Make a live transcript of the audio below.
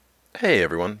Hey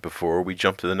everyone, before we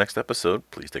jump to the next episode,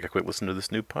 please take a quick listen to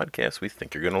this new podcast we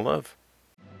think you're going to love.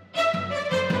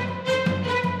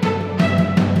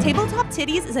 Tabletop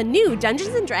Titties is a new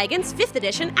Dungeons & Dragons 5th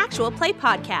edition actual play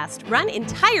podcast run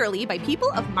entirely by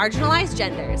people of marginalized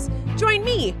genders. Join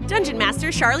me, Dungeon Master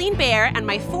Charlene Bear, and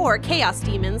my 4 Chaos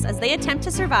Demons as they attempt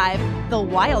to survive the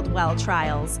Wildwell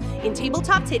Trials in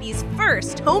Tabletop Titties'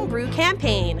 first homebrew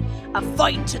campaign, a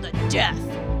fight to the death,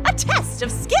 a test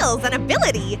of skills and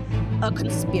ability, a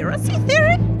conspiracy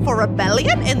theory for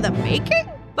rebellion in the making,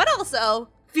 but also...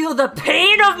 Feel the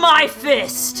pain of my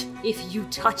fist if you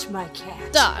touch my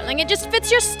cat. Darling, it just fits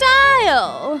your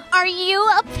style. Are you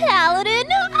a paladin?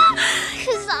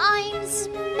 'Cause I'm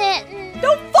smitten.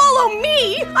 Don't follow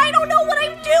me! I don't know what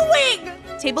I'm doing!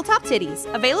 Tabletop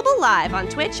Titties, available live on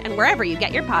Twitch and wherever you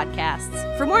get your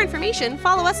podcasts. For more information,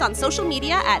 follow us on social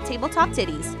media at Tabletop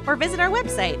Titties or visit our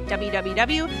website,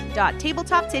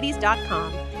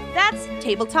 www.tabletoptitties.com. That's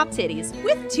Tabletop Titties,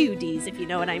 with 2 Ds if you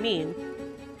know what I mean.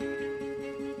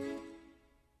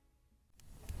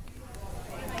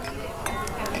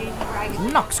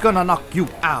 Nock's gonna knock you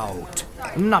out.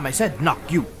 Name said knock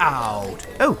you out.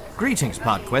 Oh, greetings,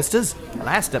 Podquesters.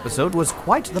 Last episode was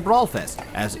quite the brawlfest,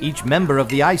 as each member of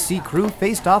the IC crew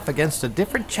faced off against a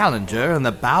different challenger in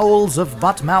the bowels of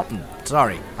Butt Mountain.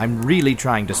 Sorry, I'm really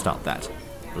trying to stop that.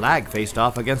 Lag faced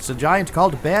off against a giant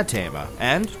called Bear Tamer,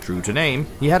 and, true to name,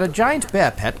 he had a giant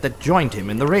bear pet that joined him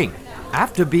in the ring.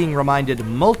 After being reminded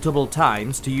multiple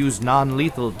times to use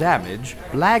non-lethal damage,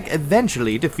 Blag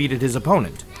eventually defeated his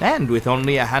opponent, and with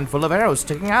only a handful of arrows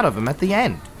sticking out of him at the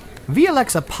end.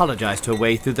 VLX apologized her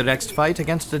way through the next fight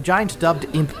against a giant dubbed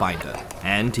Impbinder,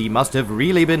 and he must have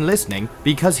really been listening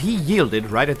because he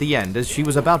yielded right at the end as she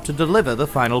was about to deliver the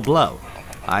final blow.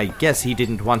 I guess he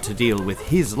didn't want to deal with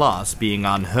his loss being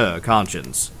on her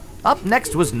conscience. Up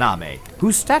next was Name,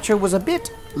 whose stature was a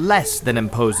bit less than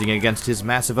imposing against his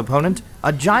massive opponent,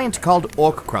 a giant called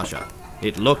Orc Crusher.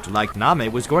 It looked like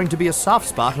Name was going to be a soft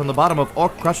spot on the bottom of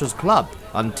Orc Crusher's club,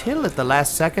 until at the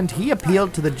last second he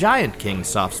appealed to the Giant King's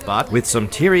soft spot with some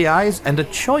teary eyes and a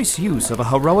choice use of a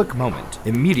heroic moment,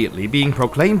 immediately being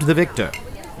proclaimed the victor.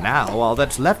 Now all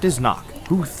that's left is Nock,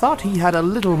 who thought he had a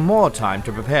little more time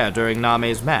to prepare during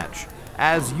Name's match.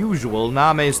 As usual,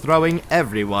 Name's throwing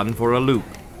everyone for a loop.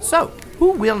 So,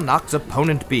 who will Nock's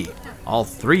opponent be? All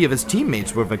 3 of his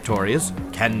teammates were victorious.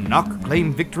 Can Nock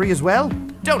claim victory as well?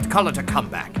 Don't call it a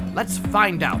comeback. Let's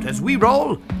find out as we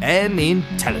roll an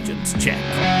intelligence check.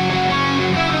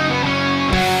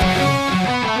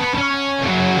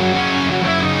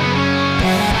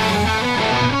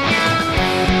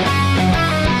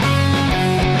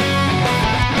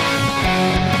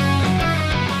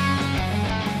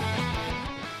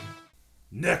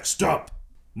 Next up,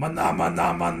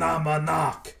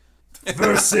 Manamanamanamanak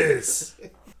versus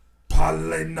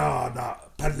Palinia.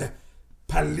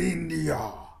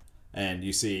 And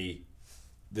you see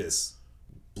this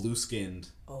blue-skinned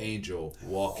angel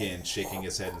walk in, shaking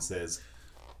his head and says,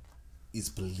 "It's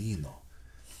Bellino."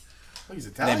 Oh, he's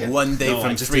Italian. And one day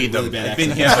from freedom. Really I've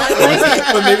been here.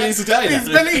 But maybe he's Italian. It's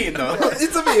Bellino.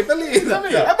 It's a me, Bellino.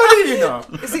 Bellino.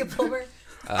 Is he a plumber?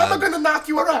 I'm gonna knock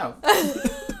you around.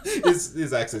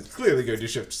 His accent's clearly going to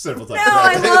shift several times. No,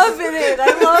 I love it.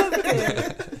 I love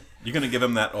it. You're gonna give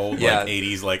him that old like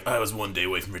 80s like I was one day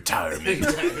away from retirement.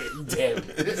 Damn.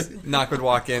 Nock would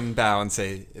walk in, bow, and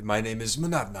say, "My name is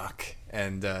Monadnock,"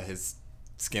 and his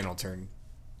skin will turn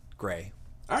gray.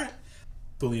 All right.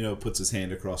 Bellino puts his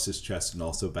hand across his chest and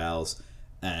also bows,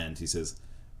 and he says,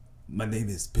 "My name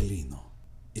is Bellino.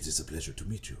 It is a pleasure to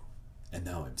meet you." And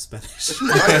now I'm Spanish. You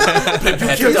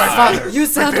killed my father. You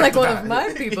sound like one of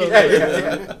my people.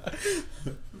 Yeah.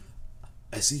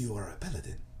 I see you are a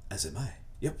paladin, as am I.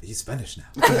 Yep, he's Spanish now.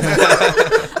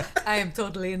 I am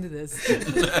totally into this.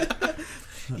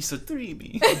 He's so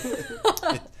dreamy.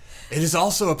 It is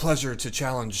also a pleasure to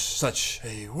challenge such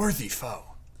a worthy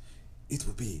foe. It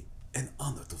would be an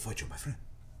honor to fight you, my friend.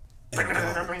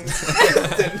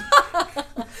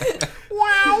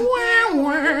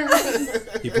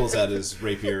 He pulls out his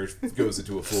rapier, goes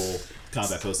into a full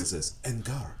combat pose and says,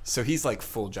 "Engar." So he's like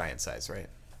full giant size, right?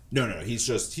 No,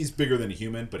 he's bigger than a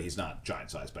human, but he's not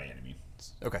giant size by any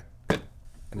means. Okay, good.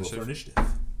 Roll for initiative.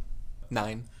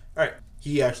 9. Alright,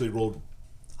 he actually rolled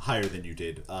higher than you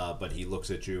did, but he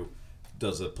looks at you,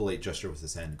 does a polite gesture with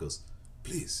his hand, and goes,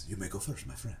 "Please, you may go first,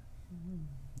 my friend."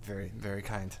 Very, very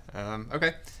kind.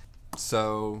 Okay.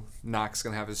 So Nock's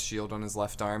going to have his shield on his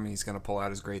left arm, and he's going to pull out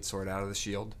his greatsword out of the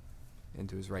shield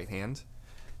into his right hand.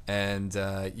 And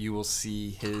you will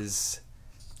see his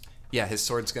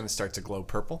sword's going to start to glow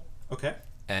purple. Okay.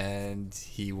 And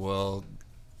he will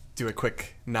do a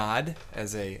quick nod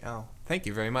as thank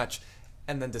you very much,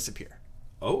 and then disappear.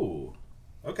 Oh,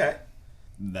 okay.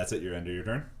 That's it. Your end of your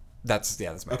turn. That's my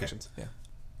Okay. actions. Yeah.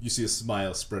 You see a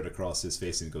smile spread across his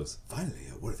face, and he goes, "Finally,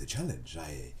 a worthy challenge.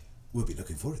 I will be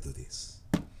looking forward to this."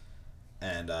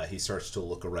 And he starts to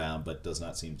look around, but does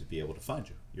not seem to be able to find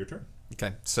you. Your turn.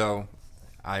 Okay, so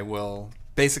I will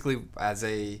basically, as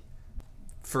a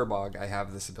Furbog, I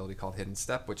have this ability called Hidden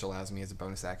Step, which allows me as a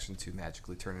bonus action to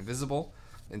magically turn invisible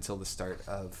until the start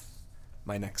of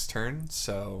my next turn.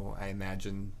 So I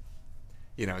imagine,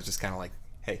 it's just kind of like,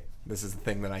 hey, this is the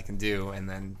thing that I can do, and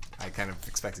then I kind of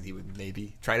expected he would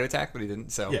maybe try to attack, but he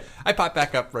didn't. So I popped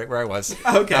back up right where I was.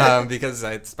 Okay. Because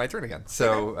it's my turn again.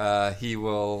 So he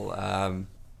will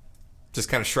just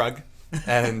kind of shrug,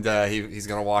 and he's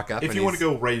going to walk up. If and you want to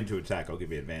go right into attack, I'll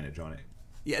give you advantage on it.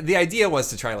 Yeah, the idea was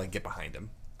to try get behind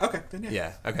him. Okay, then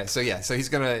Yeah. Okay. So he's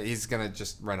gonna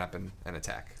just run up and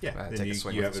attack. Yeah, then take a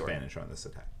swing you with have the sword. advantage on this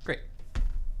attack. Great.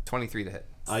 23 to hit.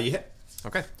 You hit.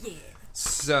 Okay. Yeah.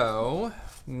 So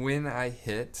when I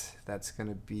hit, that's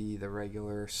gonna be the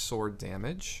regular sword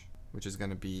damage, which is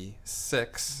gonna be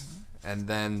 6, and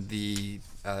then the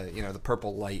the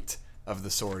purple light of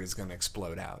the sword is gonna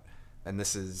explode out, and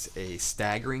this is a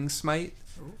staggering smite,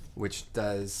 which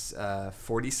does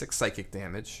 46 psychic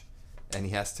damage. And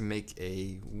he has to make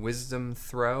a wisdom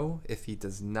throw. If he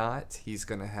does not, he's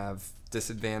going to have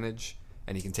disadvantage,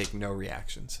 and he can take no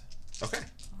reactions. Okay.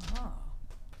 Oh.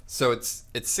 So it's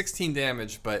 16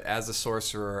 damage, but as a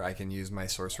sorcerer, I can use my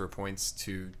sorcerer points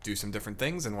to do some different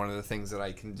things. And one of the things that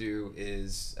I can do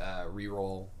is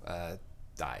reroll a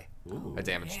die, a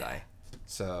damage die.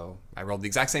 So I rolled the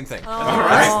exact same thing. All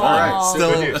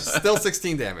right. Still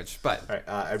 16 damage, but all right,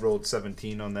 I rolled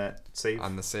 17 on that save.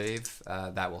 On the save,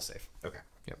 that will save. Okay.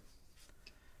 Yep.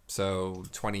 So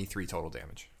 23 total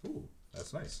damage. Ooh,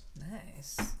 that's nice.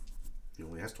 Nice. He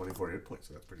only has 24 hit points,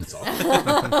 so that's pretty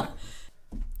solid.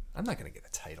 I'm not going to get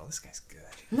a title. This guy's good.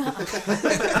 You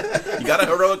got a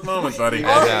heroic moment, buddy.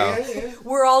 I know.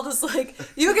 We're all just like,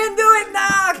 you can do it,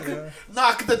 Knock!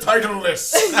 Knock the title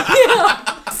list!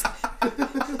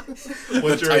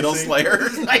 The title slayer.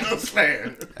 Title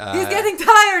slayer. He's getting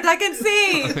tired, I can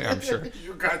see! I'm sure.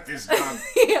 You got this,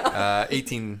 Knock.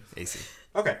 18 AC.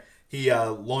 Okay. He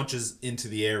launches into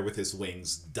the air with his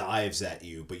wings, dives at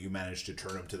you, but you manage to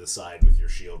turn him to the side with your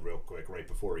shield real quick right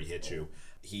before he hits you.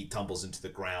 He tumbles into the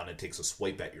ground and takes a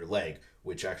swipe at your leg,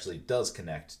 which actually does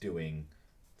connect, doing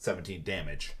 17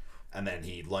 damage. And then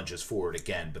he lunges forward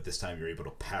again, but this time you're able to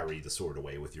parry the sword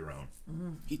away with your own.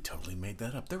 He totally made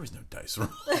that up. There was no dice roll.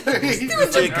 17.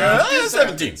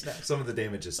 Some of the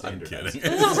damage is standard. I'm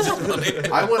kidding.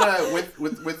 I want to,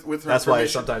 with her That's why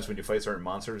permission- sometimes when you fight certain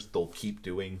monsters, they'll keep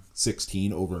doing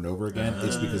 16 over and over again.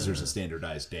 It's because there's a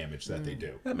standardized damage that they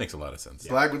do. That makes a lot of sense.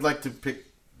 Flag would like to pick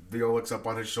Violix up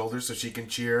on his shoulder so she can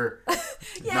cheer.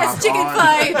 Yes, chicken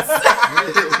fights!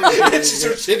 She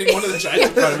starts hitting one of the giants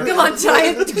in front of her. Come on,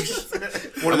 giant!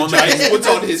 One of the giants puts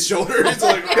on his shoulder. It's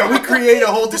like, Yeah, we create a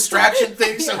whole distraction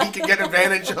thing so he can get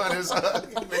advantage on his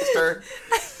next turn.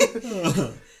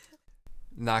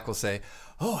 Knock will say,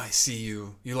 "Oh, I see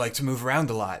you like to move around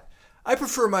a lot. I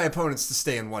prefer my opponents to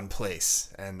stay in one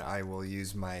place." And I will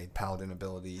use my paladin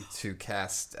ability to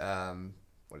cast,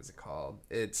 what is it called?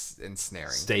 It's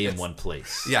ensnaring. Stay in one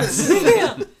place. Yes.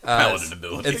 Paladin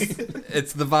ability.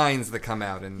 It's the vines that come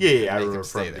out and Yeah, I make remember them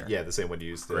stay from there. the same one you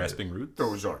used. Grasping root.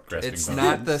 Those are Grasping It's bone.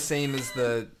 not the same as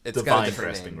the. It's got a Divine different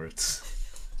grasping name. roots.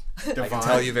 I can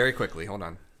tell you very quickly. Hold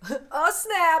on. Oh,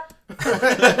 snap!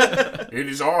 It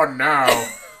is on now.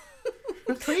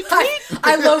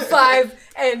 I low five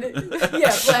and flag Yeah,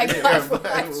 five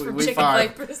fives from we chicken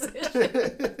five. fight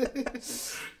precision.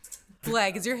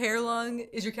 Flag, is your hair long?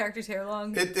 Is your character's hair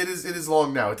long? It is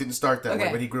long now. It didn't start that way,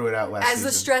 Okay. but he grew it out last As season.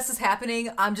 the stress is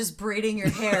happening, I'm just braiding your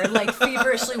hair, like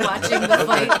feverishly watching the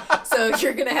fight. So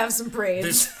you're gonna have some braids.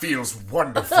 This feels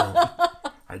wonderful.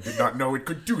 I did not know it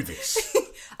could do this.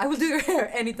 I will do your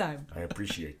hair anytime. I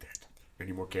appreciate that.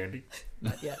 Any more candy?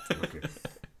 Not yet. Okay.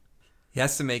 He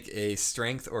has to make a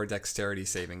strength or dexterity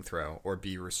saving throw or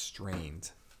be restrained.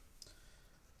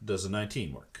 Does a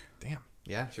 19 work? Damn.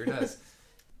 Yeah, sure does.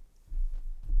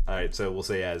 All right, so we'll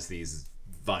say as these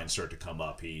vines start to come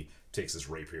up, he takes his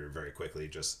rapier very quickly,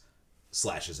 just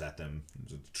slashes at them.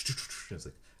 It's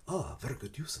like, very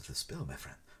good use of the spell, my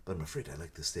friend. But I'm afraid I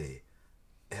like to stay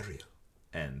aerial.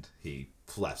 And he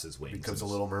flaps his wings. Becomes a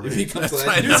and little mermaid. He becomes That's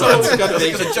like, I know.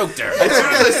 There's a joke there. As soon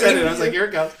as I said it, I was like, here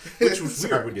it goes. Which was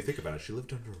weird when you think about it. She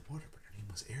lived under a water, but her name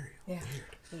was Ariel. Yeah.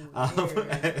 Weird.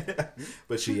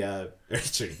 But she, now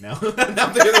I'm thinking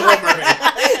of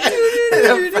the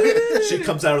Little Mermaid. She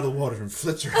comes out of the water and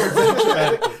flips her hair back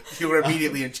dramatically. You were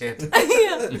immediately enchanted.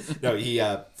 No, he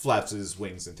flaps his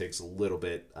wings and takes a little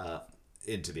bit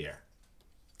into the air.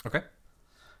 Okay.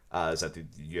 Is that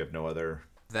you have no other?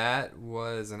 That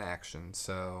was an action,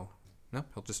 so no,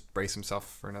 he'll just brace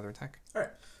himself for another attack. All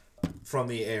right. From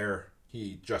the air,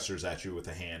 he gestures at you with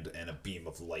a hand, and a beam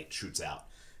of light shoots out.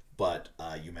 But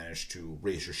you manage to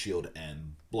raise your shield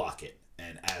and block it.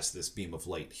 And as this beam of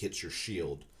light hits your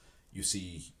shield, you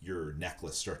see your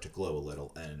necklace start to glow a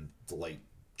little, and the light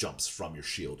jumps from your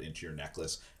shield into your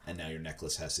necklace, and now your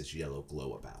necklace has this yellow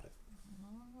glow about it.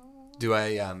 Do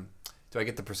I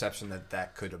get the perception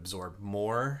that could absorb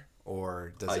more,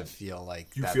 or does it feel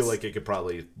like you feel like it could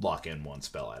probably lock in one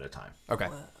spell at a time? Okay,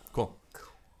 cool.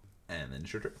 And then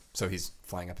it's your turn. So he's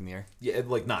flying up in the air? Yeah,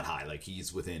 like not high, like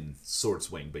he's within sword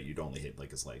swing, but you'd only hit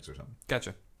like his legs or something.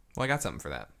 Gotcha. Well, I got something for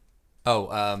that.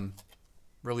 Oh,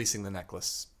 releasing the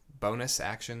necklace. Bonus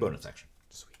action? Bonus action.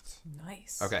 Sweet.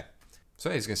 Nice. Okay.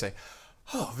 So he's going to say,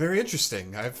 oh, very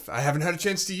interesting. I haven't had a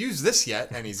chance to use this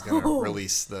yet. And he's going to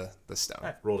release the stone. All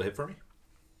right, roll to hit for me.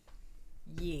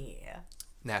 Yeah.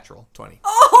 Natural 20.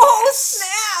 Oh,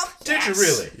 snap! Did you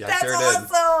really? Yeah, That's sure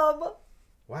did. awesome!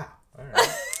 Wow. All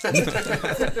right.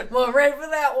 Well, I'm ready for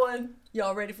that one.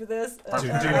 Y'all ready for this?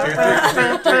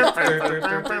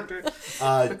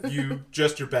 You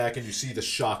gesture back and you see the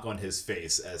shock on his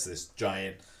face as this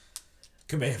giant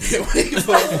Kamehameha wave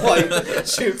of light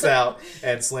shoots out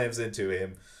and slams into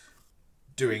him,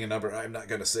 doing a number I'm not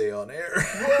going to say on air.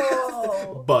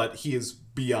 Whoa. But he is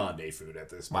beyond Aphud at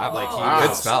this point. Wow. Like he Good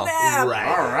was spell. right.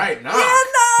 All right, now.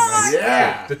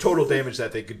 Yeah. The total damage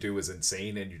that they could do is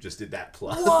insane, and you just did that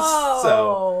plus. Whoa.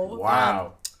 So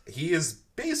Wow. he is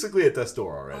basically at death's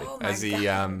door already. Oh my Is he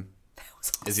God.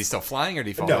 is he still flying or did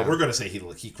he fall No, down? we're gonna say he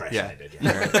crash landed.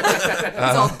 Yeah.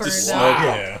 He's all burned Just up.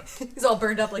 Yeah. He's all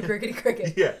burned up like Rickety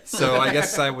Cricket. Yeah. So I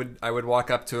guess I would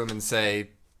walk up to him and say,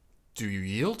 do you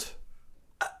yield?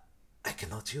 I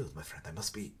cannot yield, my friend. I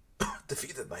must be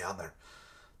defeated. My honor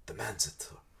demands it.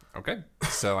 Okay.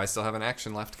 So I still have an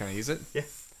action left. Can I use it? Yeah.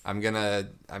 I'm gonna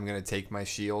take my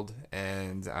shield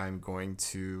and I'm going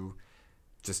to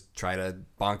just try to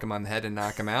bonk him on the head and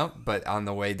knock him out. But on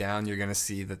the way down, you're gonna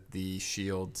see that the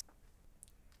shield.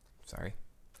 Sorry,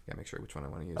 gotta make sure which one I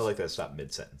want to use. I like that stop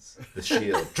mid sentence. The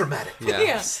shield, dramatic. Yeah.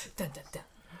 Yeah. Dun, dun, dun.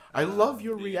 I love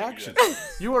your reaction.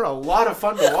 You are a lot of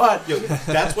fun to watch. Yo,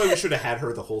 that's why we should have had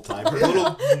her the whole time. Her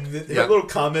little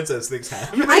comments as things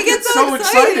happen. I get so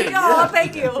excited. Oh,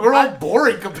 thank you. We're all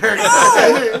boring compared to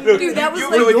that. Dude, that was You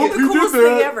like really the get- you coolest did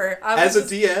that. thing ever. I As was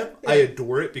a DM, I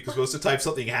adore it because most of the time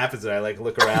something happens and I like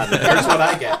look around and here's what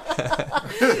I get.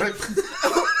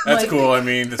 That's Like- cool. I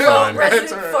mean, it's well, fine.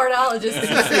 resident fartologist.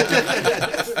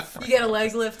 You get a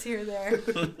leg lift here or there.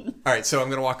 All right, so I'm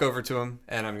gonna walk over to him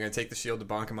and I'm gonna take the shield to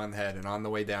bonk him on the head. And on the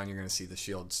way down, you're gonna see the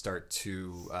shield start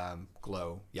to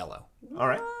glow yellow. All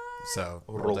right. So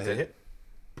Roll to hit.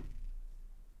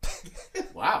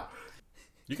 Wow.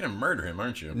 You're gonna murder him,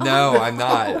 aren't you? No, I'm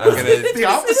not. I'm gonna. The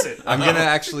opposite. I'm gonna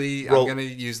actually. Roll. I'm gonna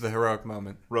use the heroic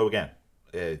moment. Roll again.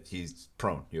 He's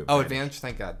prone. You have Oh, advantage!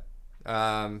 Thank God.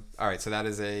 All right, so that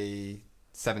is a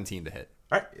 17 to hit.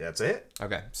 All right, that's a hit.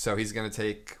 Okay, so he's gonna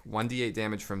take 1d8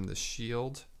 damage from the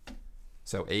shield,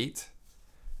 so 8,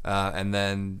 and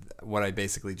then what I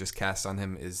basically just cast on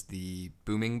him is the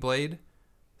booming blade.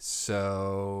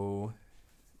 So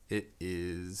it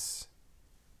is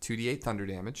 2d8 thunder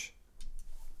damage,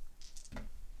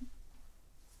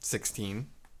 16.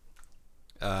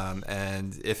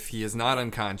 And if he is not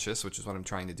unconscious, which is what I'm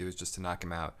trying to do, is just to knock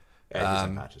him out. Yeah, he's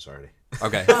unconscious already.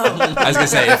 Okay. I was gonna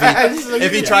say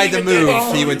if he tried to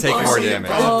move, he would take more damage.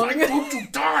 I'm going to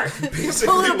die.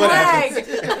 Basically what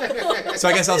happens. So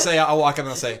I guess I'll walk up and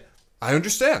I'll say, I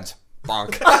understand.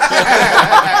 Bonk.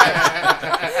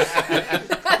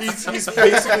 He's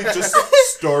basically just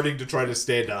starting to try to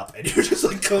stand up, and you're just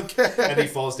like, "Kunk," and he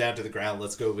falls down to the ground.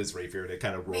 Let's go with his rapier, and it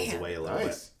kind of rolls away a little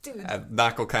bit. Dude. And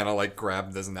Knock will kind of like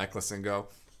grab this necklace and go,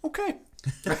 okay.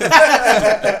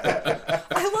 I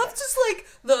love just like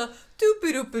the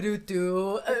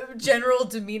doop-a-doop-a-doo-doo general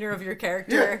demeanor of your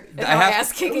character. And how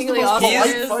ass-kickingly awesome He it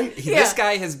is, is. This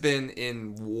guy has been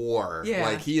in war. Yeah.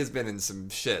 Like, he has been in some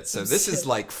shit. So this is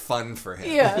like fun for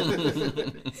him. Yeah.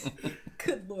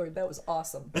 Good lord, that was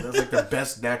awesome. That was like the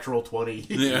best natural 20.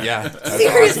 Yeah.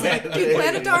 Seriously, dude,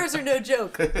 planetars are no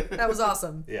joke. That was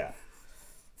awesome. Yeah.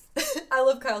 I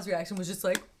love Kyle's reaction was just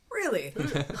like, really?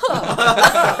 There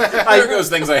goes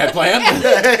things I had planned.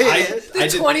 I The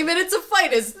 20 minutes of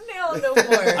fight is nailed no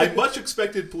more. I much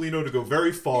expected Polino to go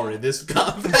very far in this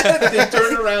combat. The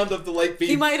turnaround of the light beam.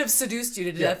 He might have seduced you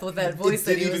to death with that voice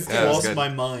that he was It didn't even cross my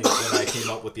mind when I came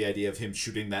up with the idea of him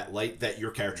shooting that light, that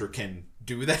your character can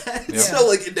do that. Yeah. So,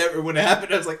 like, when it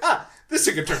happened, I was like, this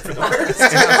took a turn for the worst.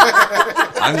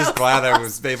 I'm just glad I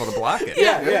was able to block it.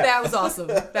 Yeah, that was awesome.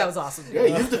 That was awesome. Yeah,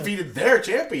 you've defeated their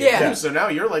champion. Yeah. Too, so now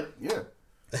you're like,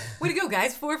 Way to go,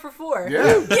 guys. 4 for 4.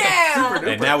 Yeah. Yeah.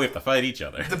 And now we have to fight each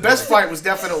other. The best fight was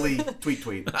definitely tweet.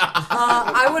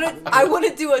 I want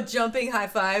to do a jumping high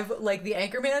five like the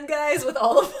Anchorman guys with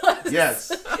all of us.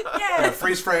 Yes. Yeah.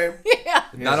 Freeze frame. Yeah.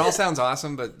 That all sounds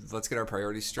awesome, but let's get our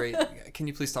priorities straight. Can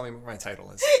you please tell me what my title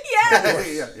is?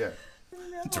 Yeah. Yeah.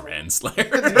 Duran Slayer.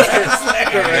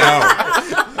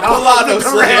 Polano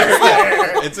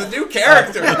Slayer. It's a new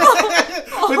character.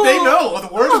 But they know the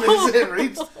word of it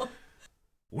reads.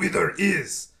 Wither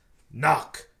is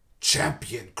Knock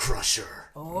Champion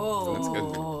Crusher. Oh. That's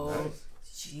good.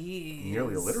 Jeez.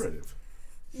 Nearly alliterative.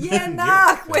 Yeah,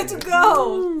 Knock. Way to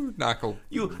go. Knuckle.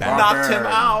 You knocked him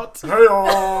out.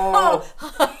 Hey-oh.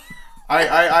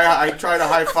 I try to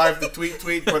high five the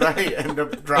tweet, but I end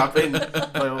up dropping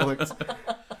my licks.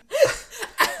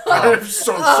 I'm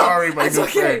so sorry, my It's good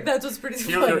okay. friend. That's what's pretty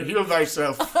funny. Heal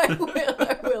thyself. I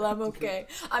will. I'm okay.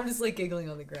 I'm just like giggling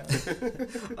on the ground.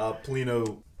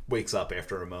 Polino wakes up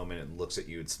after a moment and looks at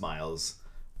you and smiles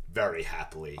very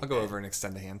happily. I'll go over and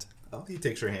extend a hand. Oh, he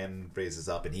takes your hand and raises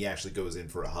up, and he actually goes in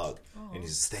for a hug. And he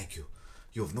says, "Thank you.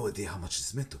 You have no idea how much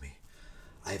this meant to me.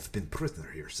 I have been prisoner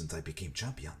here since I became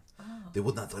champion. They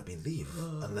would not let me leave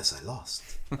unless I lost."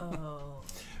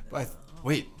 But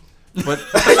wait. But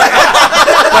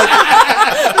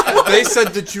they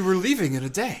said that you were leaving in a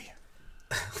day.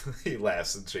 He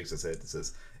laughs and shakes his head and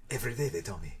says, "Every day they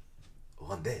tell me.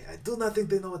 One day. I do not think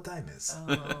they know what time is."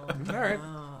 All right.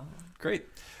 Great.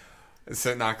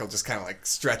 So Knock will just kind of like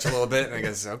stretch a little bit, and I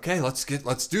guess, okay, let's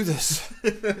do this.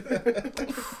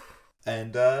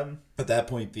 And at that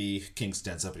point, the king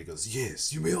stands up and he goes,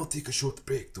 "Yes, you may all take a short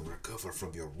break to recover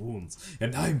from your wounds.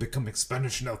 And I'm becoming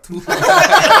Spanish now too."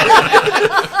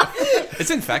 It's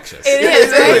infectious. It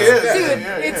is, right? really is. Dude,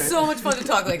 Yeah, it's so much fun to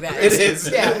talk like that. It is.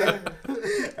 Yeah.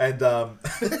 And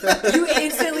You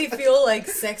instantly feel like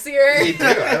sexier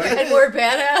and more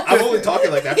badass. I'm only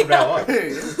talking like that from now on.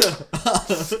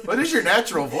 What is your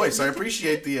natural voice? I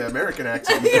appreciate the American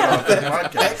accent you put on the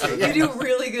podcast. You do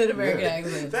really good American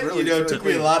accents. That, Really, it took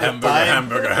me a lot of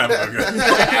Hamburger, time.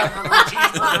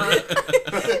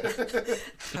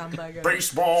 Hamburger.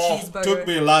 Baseball. Cheeseburger. Took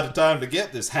me a lot of time to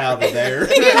get this howdy there.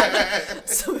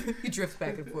 So you drift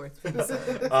back and forth.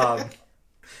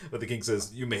 But the king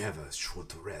says, "You may have a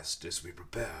short rest as we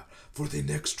prepare for the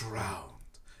next round."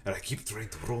 And I keep trying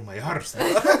to roll my R's.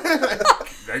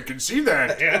 I can see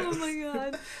that. Oh my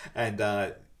god.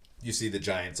 And you see the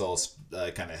giants all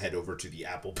kind of head over to the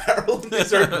apple barrel and they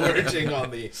start gorging on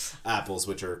the apples,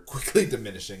 which are quickly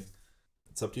diminishing.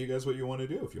 It's up to you guys what you want to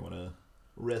do. If you want to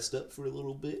rest up for a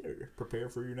little bit or prepare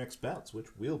for your next bouts, which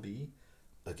will be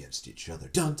against each other.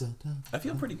 Dun, dun, dun. I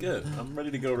feel pretty good. I'm ready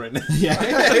to go right now.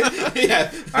 Yeah.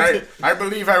 I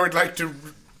believe I would like to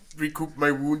recoup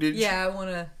my woundage. Yeah,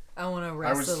 I wanna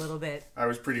rest a little bit. I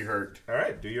was pretty hurt. All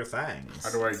right, do your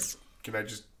things. Can I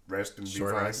just rest and Short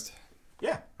be fine? rest.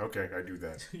 Yeah, Okay, I do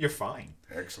that. you're fine.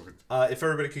 Excellent. If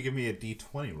everybody could give me a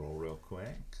D20 roll real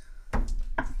quick.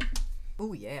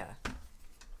 Oh yeah.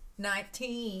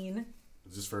 19.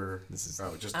 Is this for... This is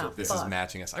just oh, this fuck. is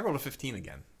matching us. I rolled a 15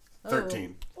 again.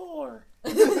 13. 4.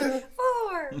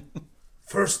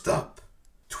 First up,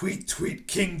 Tweet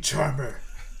King Charmer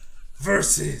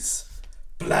versus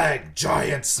Blag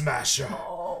Giant Smasher.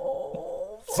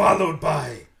 Followed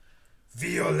by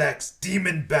Violex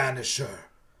Demon Banisher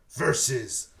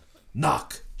versus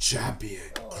Knock Champion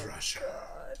Crusher.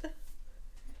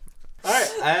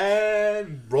 Alright,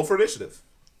 and roll for initiative.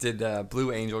 Did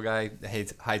Blue Angel guy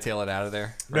hightail it out of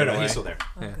there? No, right no, away? he's still there.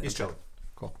 Okay. He's chilling.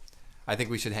 Cool. I think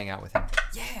we should hang out with him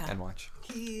Yeah. and watch.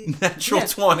 Natural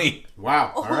 20.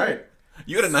 Wow. All right.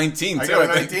 You got a 19 too. I got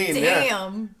a I think. 19, yeah.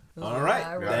 Damn. Alright,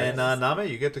 Alright. then Name,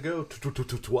 you get to go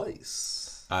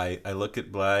twice. I look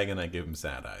at Blag and I give him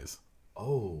sad eyes.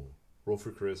 Oh, roll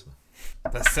for charisma.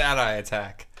 The sad eye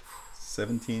attack.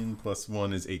 17 plus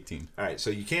 1 is 18. All right, so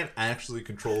you can't actually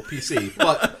control PC,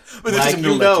 but But like I'm you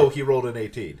gonna let know, you. he rolled an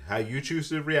 18. How you choose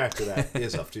to react to that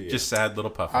is up to you. Just sad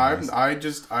little puff. eyes.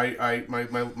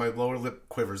 My lower lip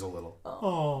quivers a little.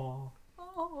 Oh,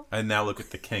 I now look at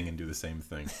the king and do the same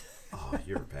thing. oh,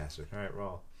 you're a bastard. All right,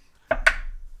 roll.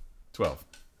 12.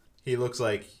 He looks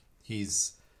like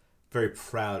he's very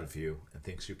proud of you and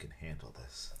thinks you can handle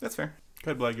this. That's fair.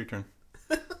 Go ahead, Blag, your turn.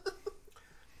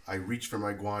 I reach for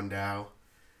my Guandao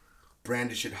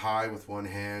brandish it high with one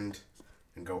hand,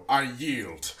 and go, I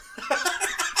yield.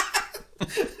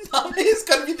 Name is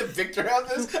gonna be the victor out of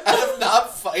this out of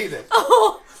not fighting.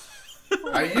 Oh.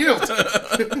 I yield.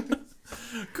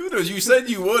 Kudos, you said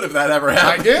you would if that ever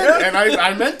happened. I did, and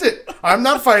I meant it. I'm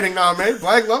not fighting Name.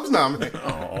 Blag loves Name.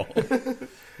 Oh.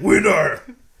 Winner,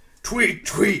 tweet,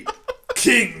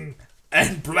 king,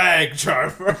 and Blag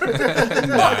Charmer.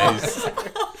 Nice.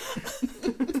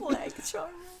 Blag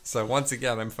Charmer. So once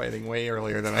again, I'm fighting way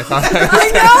earlier than I thought.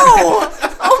 I know.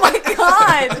 Oh my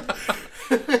god.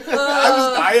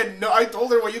 I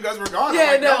told her while you guys were gone. Yeah, I'm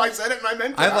like, no. I said it and I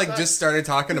meant it. I've like just started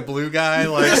talking to Blue Guy.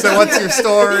 Like, so what's your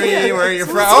story? Where are you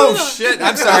from? Oh shit!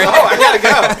 I'm sorry. Oh, I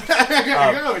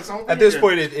gotta go. It's all At this good.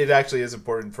 point, it actually is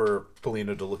important for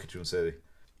Polina to look at you and say,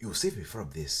 "You saved me from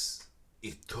this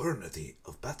eternity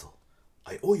of battle.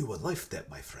 I owe you a life debt,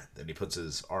 my friend." And he puts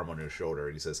his arm on your shoulder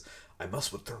and he says, "I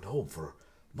must return home, for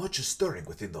much is stirring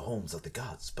within the homes of the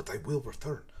gods, but I will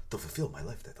return to fulfill my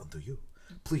life debt unto you.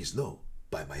 Please know,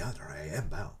 by my honor, I am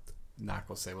bound." Knock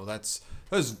will say, "Well, that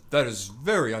is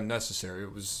very unnecessary.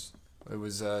 It was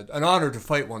an honor to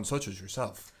fight one such as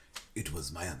yourself." "It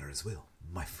was my honor as well,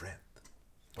 my friend."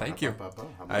 Thank you.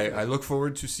 I look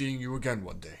forward to seeing you again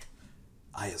one day.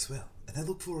 I as well, and I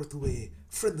look forward to a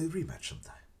friendly rematch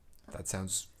sometime. That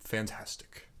sounds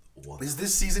fantastic. Is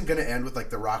this season going to end with like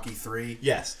the Rocky 3?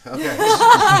 Yes. Okay.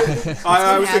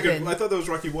 I was thinking. I thought that was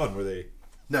Rocky 1. Were they?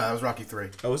 No, that was Rocky 3.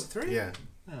 Oh, was it 3? Yeah.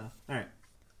 Oh, all right.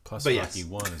 Plus But Rocky yes.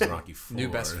 1 is Rocky 4. New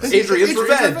best friend. Adrian's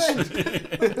Revenge.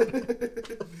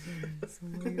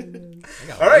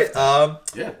 All right.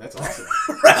 Yeah, that's awesome.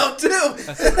 Round 2.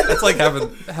 It's like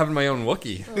having my own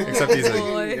Wookiee, except he's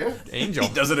an angel.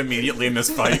 He does it immediately in this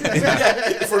fight.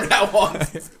 Yeah, from now on,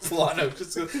 Flano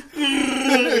just goes.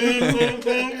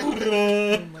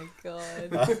 Oh my god.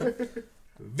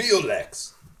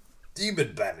 Violex,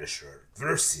 Demon Banisher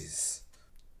versus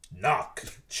Knock,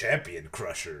 Champion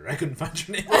Crusher. I couldn't find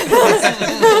your name.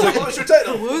 What was your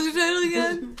title? What was your title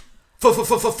again?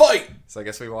 Fight. So I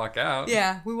guess we walk out.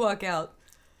 Yeah, we walk out.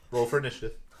 Roll for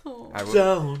initiative. I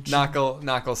will, Knock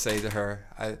will say to her,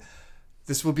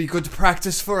 "This will be good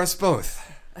practice for us both."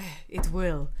 It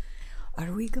will.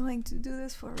 Are we going to do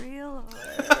this for real?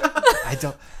 I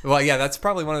don't. Well, yeah, that's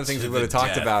probably one of the things we would have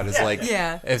talked about. Is like,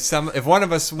 Yeah. if one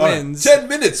of us wins, 10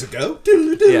 minutes ago.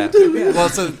 yeah. Well,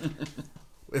 so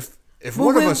if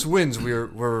one of when- us wins,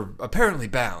 we're apparently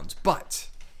bound, but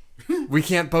we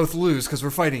can't both lose because we're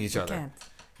fighting each other. Can't.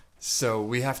 So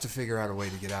we have to figure out a way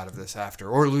to get out of this after,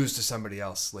 or lose to somebody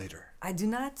else later. I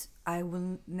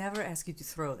will never ask you to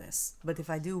throw this, but if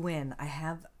I do win,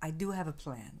 I do have a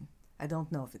plan. I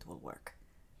don't know if it will work,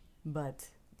 but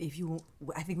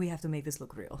I think we have to make this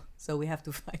look real. So we have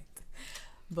to fight.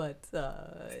 But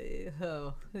I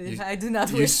do not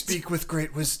wish. You speak with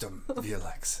great wisdom,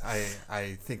 Violex.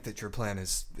 I think that your plan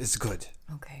is good.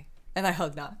 Okay. And I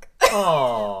hug Knock.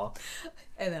 Aww.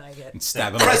 And then I get.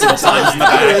 Stab him multiple times in the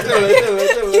back. Do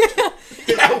it.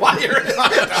 Yeah, while you're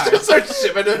just start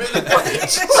shipping him in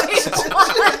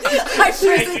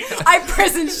I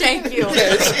prison shank you. A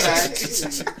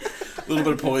little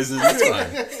bit of poison. That's fine.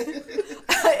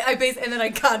 And then I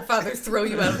Godfather throw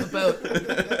you out of the boat.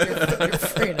 You're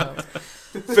free now.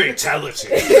 Fatality.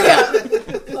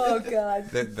 Oh God.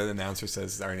 The announcer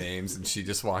says our names, and she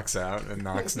just walks out, and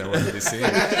Knock's nowhere to be seen.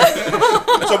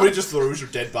 Somebody just throws your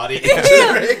dead body into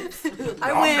the ring.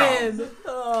 I win.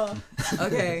 Oh.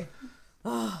 Okay.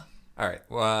 All right.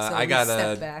 Well, So I we got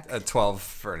step back. a 12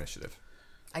 for initiative.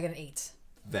 I got an 8.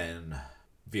 Then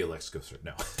Violex goes through.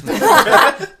 No.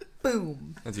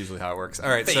 Boom. That's usually how it works. All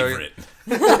right. Favorite.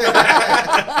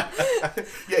 Yeah,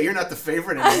 you're not the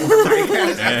favorite anymore.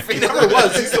 He never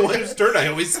was. He's the one whose turn I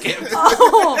always skipped.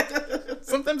 Oh.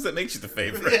 Sometimes that makes you the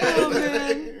favorite. Oh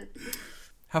man.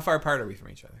 How far apart are we from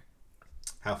each other?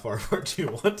 How far apart do you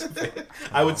want to be?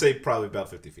 I would say probably about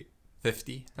 50 feet.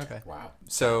 50. Okay. Wow.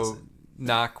 So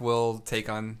Knock will take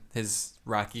on his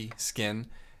rocky skin,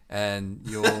 and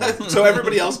you'll. So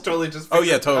everybody else totally just. Oh,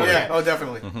 yeah, totally. Oh, yeah. Oh,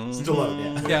 definitely.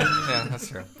 Stallone, yeah, that's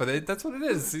true. But that's what it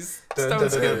is. He's stone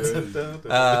skins.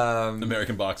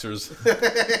 American boxers.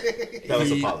 That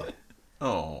was Apollo.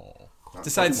 Oh.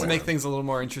 Decides to make things a little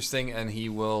more interesting, and he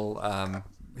will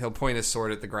he'll point his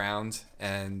sword at the ground,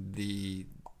 and the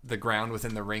ground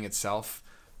within the ring itself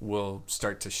will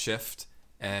start to shift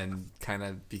and kind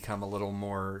of become a little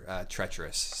more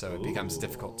treacherous, so it becomes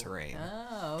difficult terrain.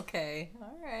 Oh, okay.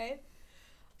 All right.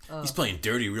 He's playing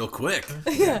dirty real quick.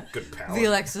 Yeah. Good pal.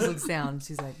 Violex just looks down.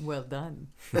 She's like, well done.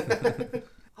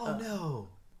 Oh no.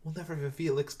 We'll never have a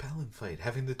Felix Palin fight,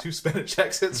 having the two Spanish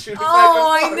accents shooting Oh,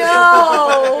 I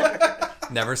know.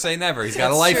 Never say never. He's got a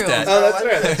That's life true. debt. Oh, that's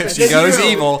right. That's right. She goes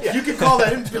evil. You can call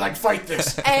that in and be like, fight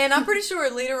this. And I'm pretty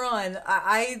sure later on,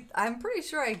 I'm pretty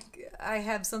sure I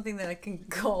have something that I can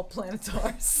call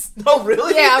planetars. Oh,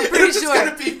 really? Yeah, I'm pretty It's sure.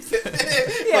 gonna be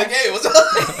like, hey, what's up?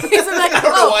 He's like, I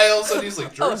don't know why all of a sudden he's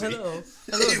like, Oh, Jersey. hello.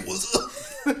 Hey, what's up?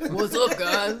 What's up,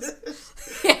 guys?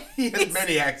 He has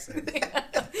many accents.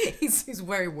 He's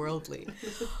very worldly.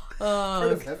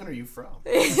 Where of heaven are you from?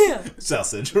 Yeah. South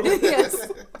Central.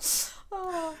 Yes.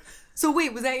 So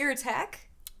wait, was that your attack?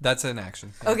 That's an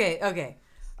action. Okay.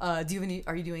 Do you have any?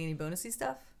 Are you doing any bonusy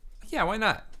stuff? Yeah, why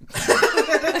not?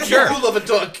 Sure. Who love a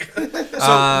duck? So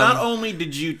not only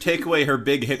did you take away her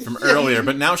big hit from earlier,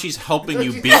 but now she's helping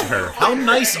you beat her. How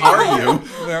nice are you?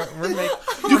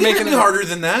 We're making it harder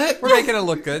than that. We're making it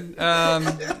look good.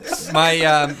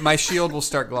 My shield will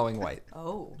start glowing white.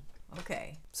 Oh,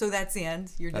 okay. So that's the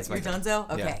end. You're That's my turn. donezo?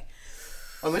 Okay. Yeah.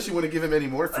 Unless you want to give him any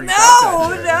more free No,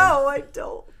 content. no, I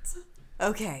don't.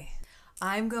 Okay.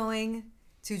 I'm going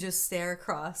to just stare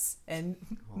across and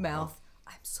mouth,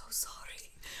 I'm so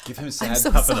sorry. Give him I'm sad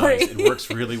so puppet sorry. eyes. It works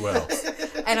really well.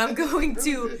 And I'm going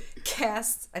to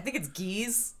cast, I think it's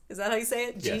Geese. Is that how you say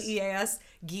it? Yes. Geas.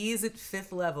 Geese at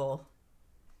 5th level.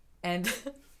 And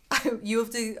you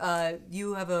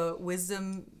have a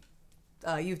wisdom,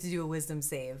 you have to do a wisdom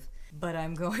save. But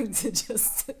I'm going to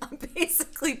I'm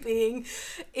basically being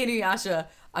Inuyasha.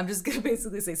 I'm just going to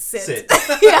basically say sit.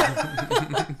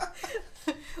 Yeah.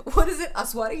 What is it?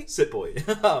 Aswari? Sit boy.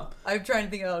 I'm trying to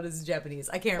think of it as Japanese.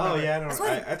 I can't remember. Oh, yeah, I don't know.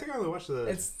 Aswari. I think I only watched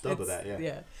the dub of that,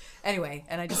 yeah. Anyway,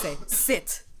 and I just say,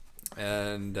 sit.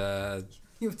 And,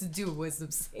 You have to do a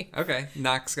wisdom save. okay.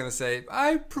 Nock's going to say,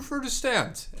 I prefer to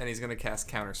stand. And he's going to cast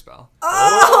Counterspell.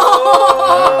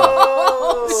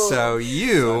 Oh! So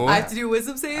you... I have to do a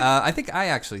wisdom save? I think I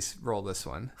actually roll this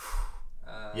one.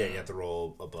 Yeah, you have to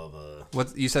roll above a...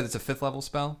 What you said it's a 5th level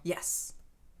spell? Yes.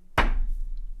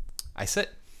 I sit.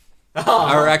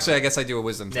 Or actually, I guess I do a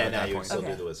wisdom Yeah, at no, that you point. still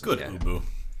do the wisdom. Good, Yeah. Ubu.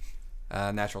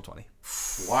 Natural 20.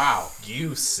 Wow.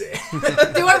 You sit. Do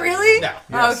I really? No.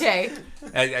 Yes. Okay.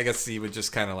 I guess he would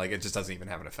just kind of like, it just doesn't even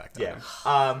have an effect on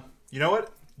Yeah. him. You know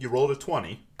what? You rolled a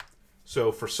 20.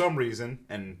 So for some reason,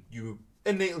 and you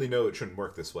innately know it shouldn't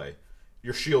work this way,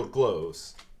 your shield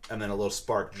glows, and then a little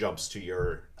spark jumps to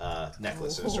your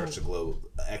necklace, and it starts to glow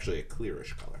actually a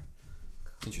clearish color.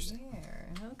 Interesting.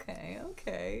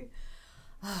 Okay.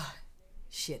 Ah,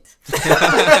 shit.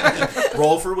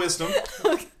 Roll for wisdom.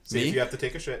 See Me? if you have to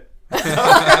take a shit.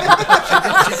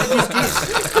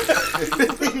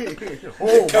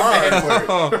 Oh,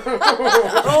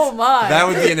 Oh my. That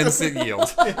would be an instant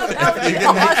yield. You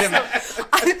can make him...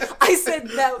 I said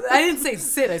that. I didn't say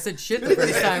sit. I said shit the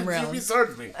first time You round.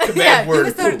 misheard me. Yeah, word,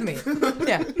 you started me.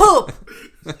 Yeah. Poop.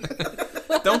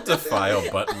 Don't defile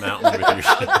Button Mountain with your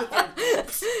shit.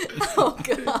 Oh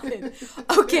god.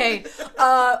 Okay.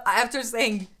 After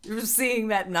seeing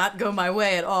that not go my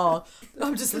way at all,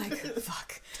 I'm just like,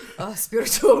 fuck.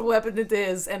 Spiritual weapon it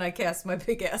is, and I cast my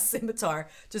big ass scimitar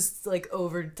just like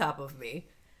over top of me.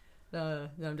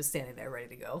 I'm just standing there ready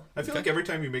to go. I feel like every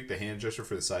time you make the hand gesture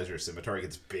for the size of your scimitar, it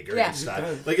gets bigger Yeah. each time.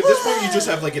 Like at this point, you just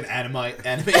have like an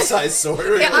anime-sized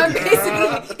sword. Yeah, I'm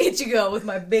basically Ichigo with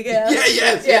my big ass.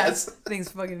 Yeah, yes.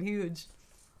 Thing's fucking huge.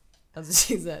 That's what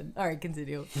she said. All right,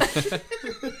 continue.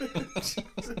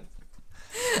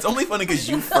 It's only funny because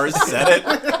you first said it,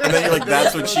 and then you're like,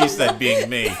 that's what she said, being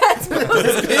me. And then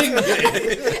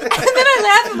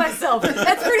I laugh at myself.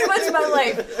 That's pretty much my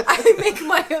life. I make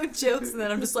my own jokes, and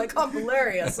then I'm just like, I'm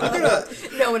hilarious.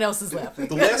 No one else is laughing.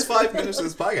 The last 5 minutes of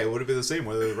this podcast would have been the same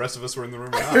whether the rest of us were in the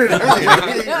room or not.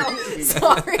 No,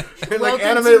 sorry. Like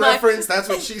anime reference, that's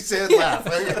what she said, laugh.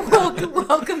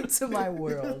 Welcome to my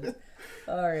world.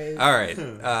 All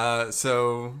right.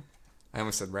 So I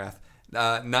almost said Wrath.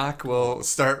 Nock will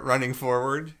start running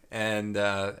forward, and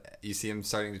you see him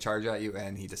starting to charge at you,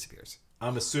 and he disappears.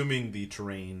 I'm assuming the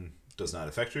terrain does not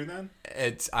affect you then?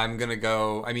 I'm going to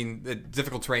go... I mean, the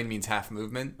difficult terrain means half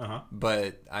movement,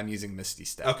 but I'm using Misty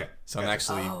Step. Okay. So I'm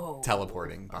actually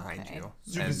teleporting behind you.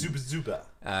 Zuba.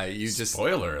 You just...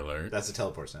 Spoiler alert. That's a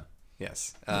teleport sound.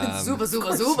 Yes. Zuba.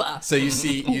 So you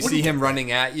see him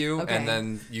running at you, Okay. and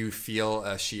then you feel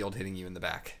a shield hitting you in the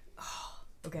back.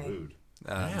 Okay. Rude.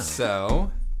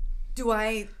 So... Do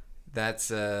I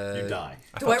That's You die.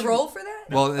 do I roll for that?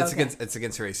 Well, it's Okay.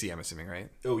 against her AC, I'm assuming, right?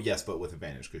 Oh, yes, but with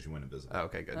advantage because you went invisible. Oh,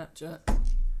 okay, good.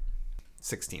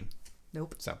 16.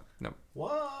 Nope. So, no.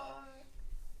 What?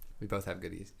 We both have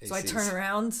good ACs. So I turn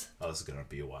around Oh, this is going to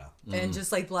be a while. and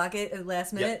just like block it at the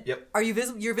last minute. Yep. Are you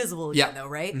visible? You're visible Yeah. again, though,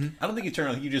 right? I don't think you turn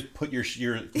around. You just put your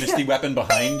misty weapon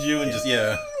behind you and just,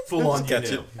 Full on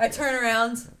catch you it. knew. I turn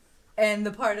around and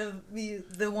the part of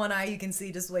the one eye you can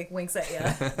see just like winks at you.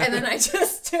 And then I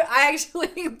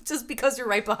actually, just because you're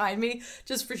right behind me,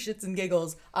 just for shits and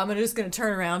giggles, I'm just gonna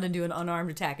turn around and do an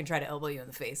unarmed attack and try to elbow you in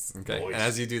the face. Okay. Nice. And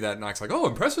as you do that, Nox like, oh,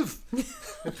 impressive.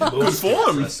 Good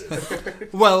form.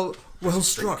 Well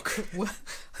struck.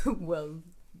 Well,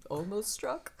 almost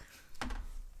struck.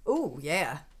 Oh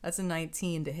yeah, that's a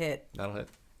 19 to hit. That'll hit.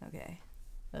 Okay.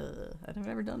 I've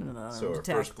never done an unarmed So our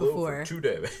attack first blow before. for 2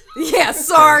 damage. Yeah,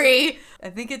 sorry. I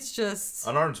think it's just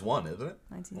Unarmed's 1, isn't it?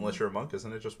 19. Unless you're a monk,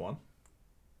 isn't it just 1?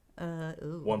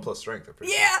 Ooh. 1 plus strength. I'm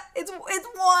pretty Yeah, it's 1.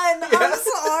 I'm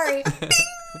sorry.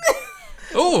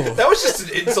 Oh. That was just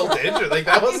an insult to injury. Like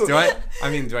that wasn't.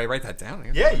 Do I write that down? I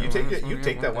guess Yeah, I you don't take know. it. You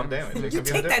take that 1 damage. It You could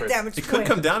be the take that difference. damage. It could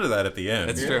come down to that at the end.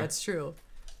 That's true. That's true.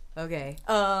 Okay.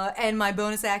 And my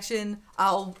bonus action,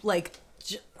 I'm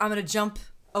gonna jump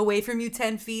away from you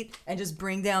 10 feet and just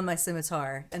bring down my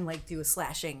scimitar and like do a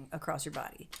slashing across your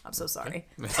body. I'm so sorry.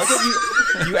 I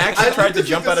thought you actually tried to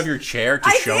jump out of your chair to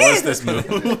I show did. us this move.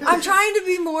 I'm trying to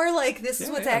be more like this is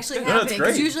what's actually No, that's happening.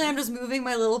 Because great. usually I'm just moving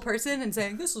my little person and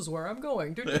saying this is where I'm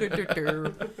going.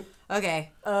 Okay.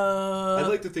 I'd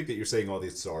like to think that you're saying all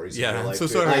these sorries. Yeah, in real I'm life, so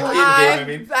too. sorry. Like, in game, I I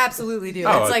mean, absolutely do.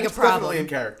 Oh, it's like a it's problem. definitely in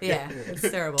character. Yeah, it's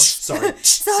terrible. sorry.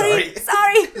 sorry.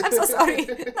 I'm so sorry.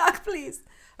 Knock, please.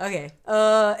 Okay.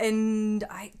 And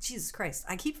Jesus Christ,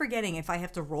 I keep forgetting if I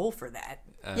have to roll for that.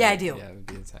 Yeah, I do. Yeah, it would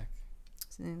be attack.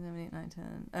 7, 8, 9,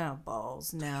 10. Oh,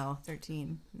 balls. No.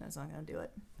 13. That's not going to do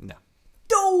it. No.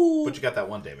 No! But you got that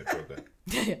 1 damage real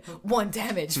good. 1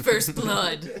 damage. First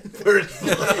blood.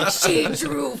 First, She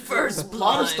drew first A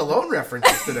lot of blood. Stallone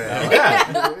references today. I like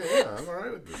Yeah. it. Yeah, I'm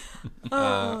alright with this.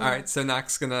 All right, so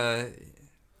Nox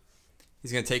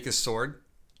he's gonna take his sword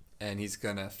and he's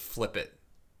gonna flip it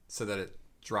so that it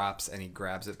drops and he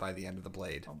grabs it by the end of the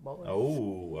blade.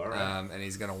 Oh, all right. And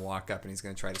he's gonna walk up and he's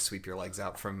gonna try to sweep your legs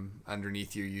out from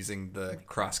underneath you using the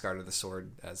crossguard of the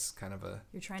sword as kind of a.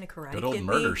 You're trying to karate Good old kid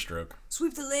murder me? stroke.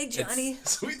 Sweep the leg, Johnny.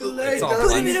 Sweet the leg. It's all Put him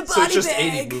fun. in a So body it's just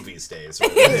bag. 80 movies days.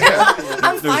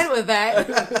 I'm fine with that.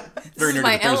 This Very is nerd,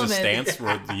 my but there's a element. stance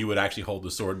where you would actually hold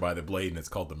the sword by the blade, and it's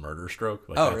called the murder stroke.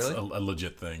 Like, Oh, that's really? a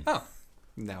legit thing. Oh,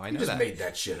 now I You know just that. made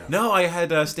that shit up. No, I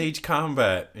had stage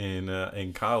combat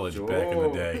in college back in the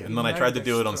day, and then I tried to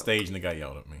do it on stage, and the guy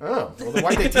yelled at me. Oh, well then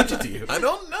why'd they teach it to you? I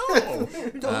don't know.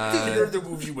 The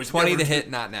movie was 20 never to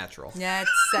hit, not natural. Yeah,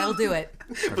 that'll do it.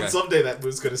 Okay. But someday that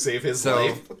move's going to save his So,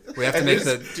 life. we have to And make his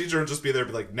the- teacher will just be there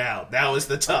and be like, now is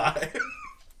the time.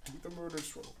 the murder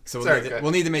stroke. So Sorry, go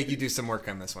we'll need to make you do some work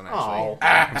on this one. Actually,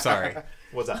 Aw. I'm sorry.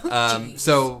 What's that?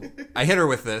 So I hit her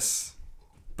with this,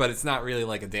 but it's not really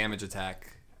like a damage attack.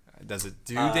 Does it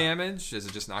do damage? Does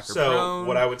it just knock her So prone?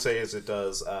 what I would say is it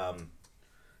does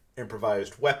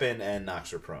improvised weapon and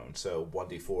knocks her prone. So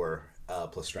 1d4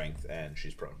 plus strength, and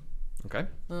she's prone. Okay.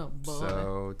 Oh, boy.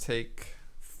 So take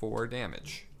 4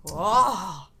 damage.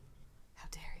 Oh, how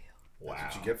dare you? Wow.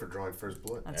 What you get for drawing first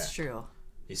blood? That's true.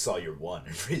 He saw your 1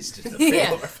 and raised it to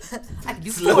Yeah. 4. I can do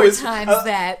So 4 it's- times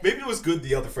that. Maybe it was good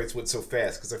the other fights went so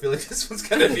fast because I feel like this one's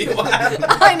gonna be wild.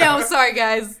 I know. Sorry,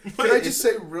 guys. Can I just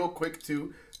say real quick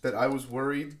too that I was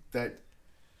worried that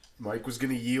Mike was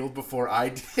gonna yield before I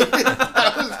did.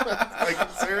 That was my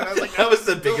concern. I was like, That was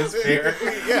the biggest fear.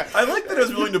 Yeah. I like that I was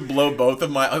willing to blow both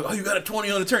of my. Oh, you got a 20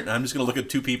 on a turn. I'm just gonna look at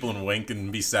 2 people and wink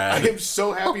and be I sad. am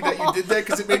so happy that you did that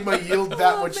because it made my yield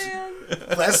that much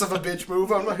less of a bitch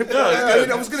move. I'm like, I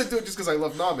mean, I was gonna do it just because I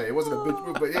love Name. It wasn't a bitch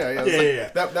move, but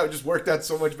yeah. That would just worked out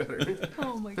so much better.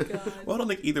 Oh my god. Well, I don't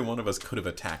think either one of us could have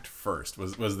attacked first.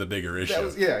 Was the bigger issue? That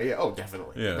was yeah. Oh,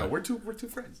 definitely. Yeah. No, we're two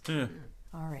friends. Yeah.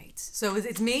 All right. So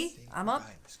it's me. I'm up.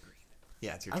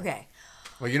 Yeah, it's your turn. Okay.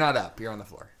 Well, you're not up. You're on the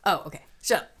floor. Oh, okay.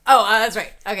 Shut up. Oh, that's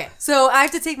right. Okay. So I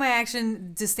have to take my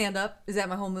action to stand up. Is that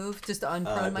my whole move? Just to I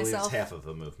unprone believe myself? it's half of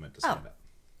a movement to stand up.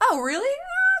 Oh, really?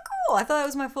 Oh, cool. I thought that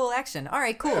was my full action. All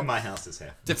right, cool. Yeah, my house is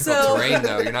half. Difficult So- terrain,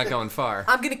 though. You're not going far.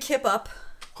 I'm going to kip up.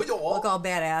 Look all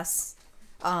badass.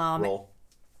 Roll.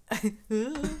 Did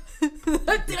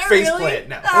I Face really? plant.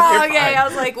 No. Oh, You're okay. fine. I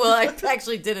was like, well, I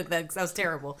actually did it then because that was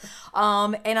terrible.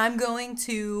 And I'm going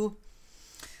to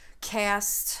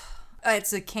cast.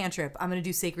 It's a cantrip. I'm going to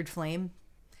do Sacred Flame,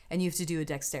 and you have to do a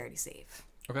dexterity save.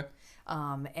 Okay.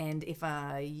 And if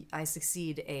I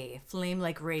succeed, a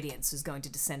flame-like radiance is going to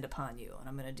descend upon you, and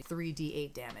I'm going to do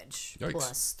 3d8 damage Yikes.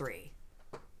 plus 3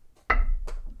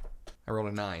 I rolled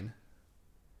a 9.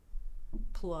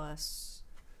 plus.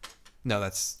 No,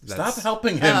 that's Stop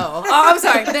helping him. Oh, I'm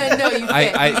sorry. No, you fail.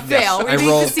 I- You fail. yes, Were I you being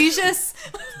rolled- facetious?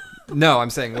 No, I'm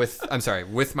saying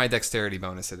with my dexterity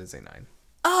bonus, it is a 9.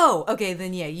 Oh, okay.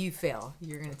 Then yeah, you fail.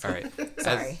 You're gonna take. All right.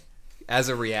 Sorry. as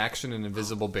a reaction, an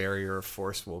invisible barrier of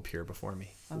force will appear before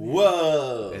me. Okay.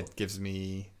 Whoa! It gives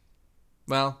me...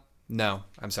 Well, no.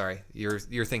 I'm sorry. Your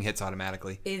thing hits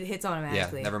automatically. It hits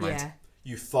automatically. Yeah, never mind. Yeah.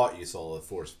 You thought you saw the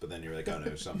force, but then you're like, oh no,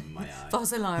 there's something in my eye.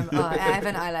 False alarm. I have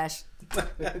an eyelash.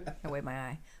 I wave my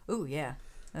eye. Ooh, yeah.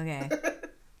 Okay.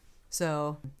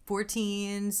 So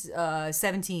 14,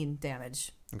 17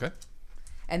 damage. Okay.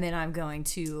 And then I'm going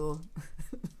to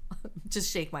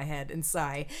just shake my head and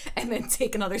sigh, and then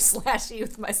take another slashy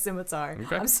with my scimitar.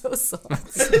 Okay. I'm so sorry.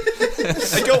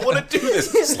 I don't want to do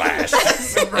this. Slash.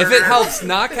 If it helps,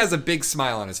 Nock has a big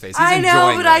smile on his face. He's I know,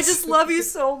 enjoying but this. I just love you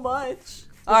so much.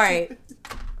 All right.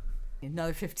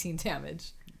 Another 15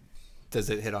 damage. Does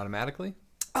it hit automatically?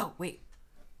 Oh, wait.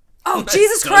 Oh,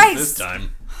 Jesus Christ! This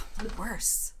time.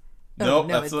 Worse. Nope,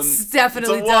 no, that's it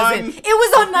definitely doesn't. It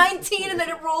was on 19 and then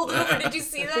it rolled over. Did you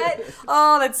see that?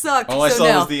 Oh, that sucked. All I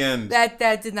saw was the end. That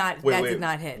did not did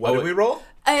not hit. What did we roll?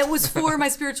 It was for my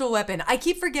spiritual weapon. I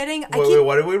keep forgetting. Wait,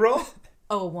 what did we roll?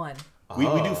 Oh, 1. We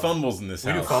do fumbles in this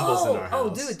house. We do fumbles in our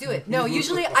house. Oh, do it. No,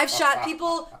 usually I've shot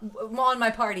people on my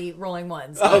party rolling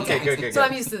ones. Okay, good. So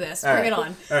I'm used to this. All Bring right. it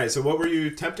on. All right, so what were you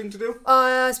attempting to do?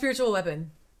 Spiritual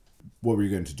weapon. What were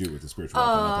you going to do with the spiritual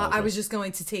weapon? I was just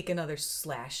going to take another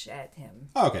slash at him.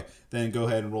 Oh, okay. Then go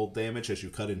ahead and roll damage as you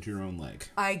cut into your own leg.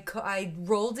 I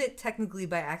rolled it technically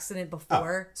by accident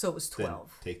before, so it was 12.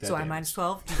 Then take that so I damage. minus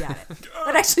 12? You got it.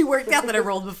 That actually worked out that I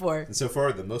rolled before. And so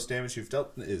far, the most damage you've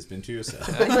dealt has been to yourself.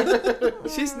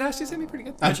 She's hit me pretty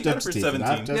good. She got it for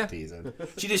 17. Teasing.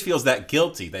 She just feels that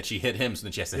guilty that she hit him, so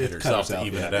then she has to hit herself to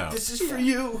even it out. This is for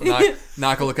you.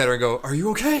 Nock will look at her and go, "Are you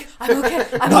okay?" I'm okay.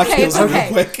 Nock Okay. heals It's her real okay.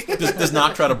 quick. Does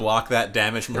Nock try to block that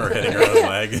damage from her hitting her own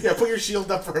leg? Yeah, put your shield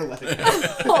up for her leg.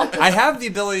 I have the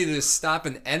ability to stop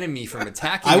an enemy from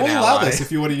attacking I an will allow ally. this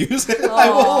if you want to use it. I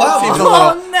will allow Seems it. a little,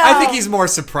 Oh, no. I think he's more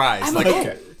surprised. I'm Like,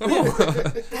 okay.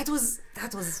 Okay. That was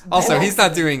also, bad. he's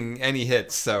not doing any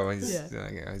hits, so he's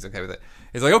Yeah. he's okay with it.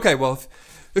 He's like, okay, well,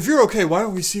 if you're okay, why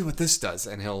don't we see what this does?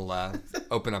 And he'll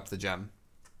open up the gem.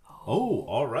 Oh,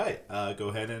 all right. Go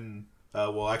ahead and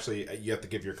well, actually, you have to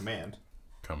give your command.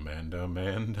 Commando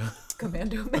Manda.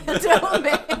 Commando Mando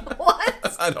Man.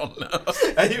 What? I don't know.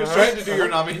 He was trying to do your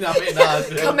nod.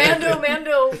 Commando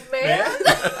Mando Man?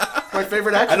 My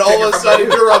favorite action. And all figure of a from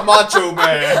sudden, you're a macho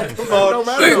man. No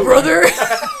matter. Hey, brother.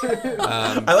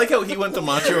 I like how he went to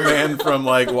Macho Man from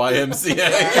like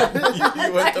YMCA.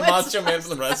 You went to Macho Man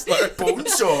from the wrestler.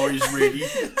 Bonesaw is ready.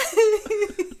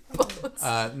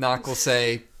 Nock will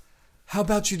say, "How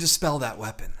about you dispel that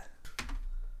weapon?"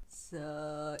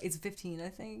 So it's 15, I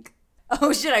think.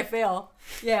 Oh shit! I fail.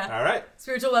 Yeah. All right.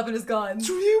 Spiritual weapon is gone.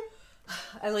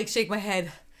 I like shake my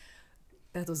head.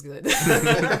 That was good.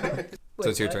 So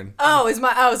it's your what? turn. Oh, it's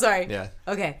my. Oh, sorry. Yeah.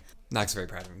 Okay. Nock's very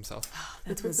proud of himself.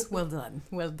 That was well done.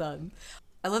 Well done.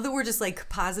 I love that we're just like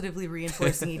positively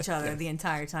reinforcing each other the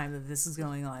entire time that this is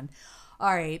going on.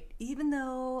 All right. Even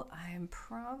though I'm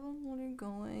probably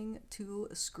going to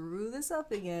screw this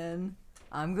up again,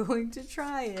 I'm going to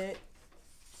try it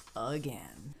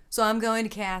again. So I'm going to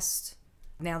cast,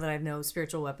 now that I have no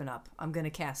spiritual weapon up, I'm going to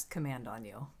cast Command on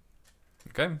you.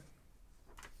 Okay.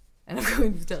 And I'm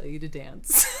going to tell you to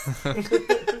dance.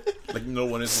 Like no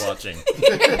one is watching.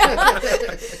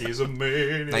 He's a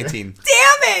maniac. 19.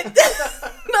 Damn it!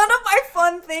 None of my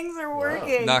fun things are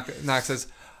working. Nock says,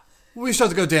 "We shall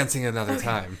go dancing another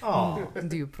time." Oh.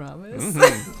 Do you promise?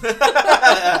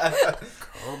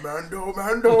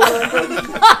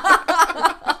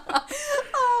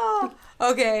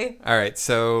 Okay. All right,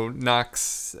 so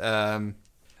Nock's, you're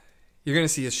going to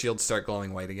see his shield start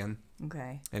glowing white again.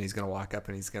 Okay. And he's going to walk up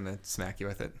and he's going to smack you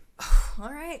with it. All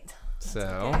right. So,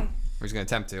 okay. or he's going to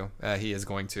attempt to. He is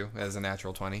going to, as a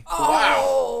natural 20.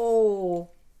 Oh.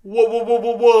 Whoa.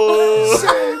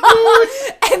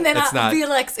 And then It's not.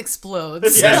 Felix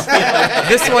explodes.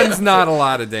 This one's not a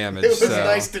lot of damage. It was so.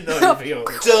 nice to know you.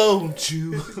 Don't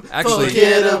you Actually,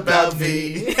 forget about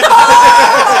me.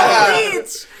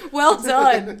 Reach. Well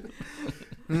done.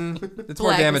 it's more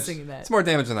Black was damage. singing that. It's more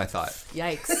damage than I thought.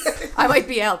 Yikes. I might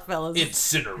be out, fellas.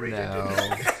 Incinerated.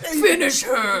 No. Finish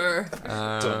her.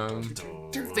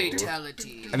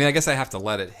 Fatality. I mean, I guess I have to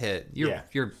let it hit. Yeah.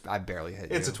 I barely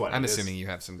hit you. It's a 20. I'm This- assuming you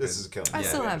have some. This good- is a killing. I Yeah,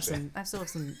 still we have understand.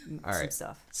 some All right.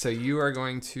 stuff. So you are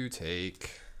going to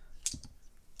take.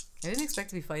 I didn't expect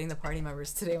to be fighting the party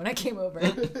members today when I came over.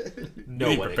 You No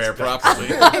one prepare expects- properly.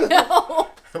 I know.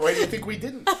 Why do you think we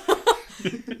didn't?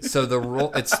 So the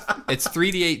roll it's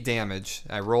 3d8 damage.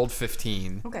 I rolled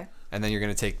 15. Okay. And then you're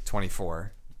going to take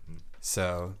 24.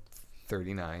 So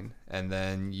 39. And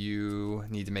then you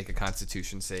need to make a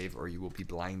Constitution save, or you will be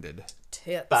blinded.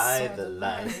 Tits. By the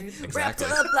light. Wrapped Exactly.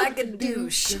 up like a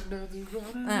douche.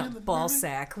 Ball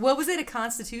sack. What was it? A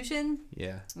Constitution?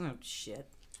 Yeah, Oh shit.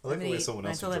 I like the way 8, someone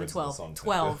 9, else 11, joins the 12. song.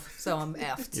 12. So I'm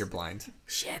effed. you're blind.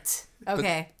 Shit. But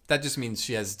Okay. that just means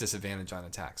she has disadvantage on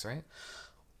attacks, right?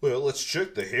 Well, let's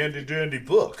check the handy-dandy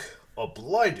book. A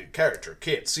blinded character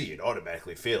can't see and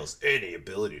automatically fails any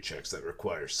ability checks that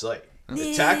require sight.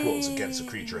 Attack rolls against a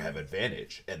creature have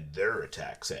advantage, and their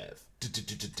attacks have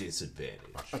disadvantage.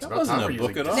 That's That about wasn't time a for book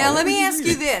using at all. Now let me ask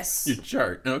you this. Your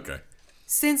chart. Okay.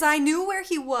 Since I knew where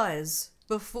he was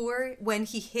before when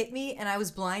he hit me and I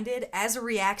was blinded, as a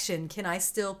reaction, can I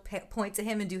still point to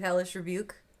him and do Hellish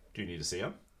Rebuke? Do you need to see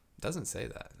him? Doesn't say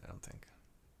that, I don't think.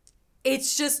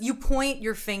 It's just you point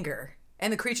your finger,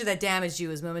 and the creature that damaged you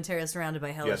is momentarily surrounded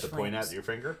by Hellish You have to Flames. point at your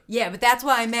finger? Yeah, but that's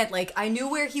why I meant, like, I knew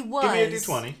where he was. Give me a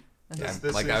d20. Yeah,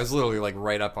 This like is- I was literally like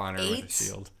right up on her with 8? a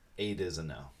shield. 8 is a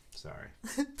no. Sorry.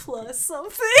 Plus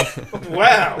something.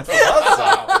 Wow.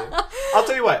 I'll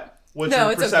tell you what. What's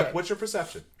it's okay. What's your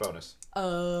perception bonus?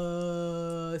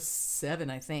 7,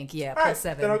 I think. Yeah, All plus right,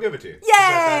 7. then I'll give it to you.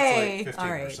 Yay! That's like 15 All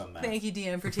or right. some math. Thank you,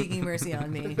 DM, for taking mercy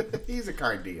on me. He's a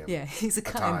kind DM. Yeah, he's a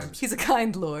times. he's a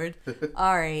kind lord.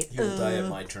 All right. You'll die at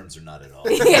my terms or not at all.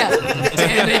 Yeah.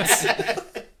 Damn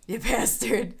it. You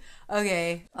bastard.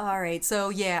 Okay. All right. So,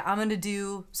 yeah, I'm going to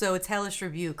do... So, it's Hellish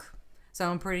Rebuke. So,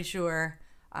 I'm pretty sure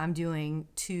I'm doing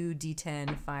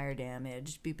 2d10 fire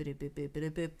damage. Beep, beep, beep, beep,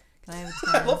 beep, beep. Can I have a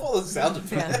 10? I love all the sound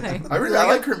effects. Yeah, thanks. I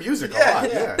like her music a lot.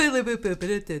 Yeah. Boop, boop, boop,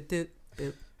 boop, boop, boop,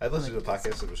 boop. I listened to the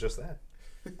podcast. It was just that.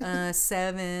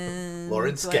 7.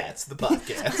 Lauren Do I- Scats, the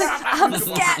podcast. I'm a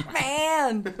scat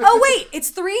man. Oh, wait.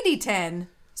 It's 3d10.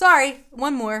 Sorry.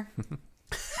 One more.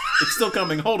 It's still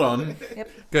coming. Hold on.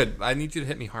 Good. I need you to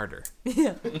hit me harder.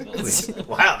 Yeah.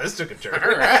 Wow, this took a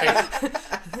turn.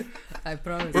 I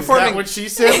promise. Is that what she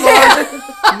said, Lauren?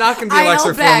 Knock and I Felix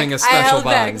are held back. forming a I special held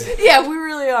back. bond. Yeah, we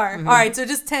really are. All right, so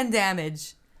just 10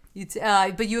 damage.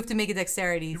 But you have to make a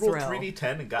dexterity You throw. rolled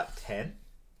 3d10 and got 10?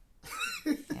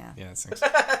 Yeah. Yeah, it's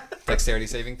dexterity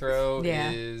saving throw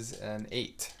Yeah. is an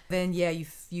 8. Then yeah,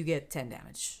 you get 10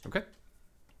 damage. Okay.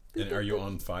 And are you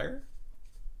on fire?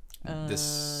 No. It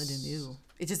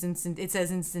just it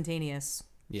says instantaneous.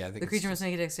 Yeah, I think The creature it's must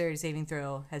make a dexterity saving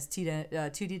throw. Has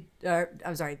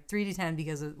 3d10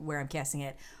 because of where I'm casting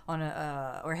it on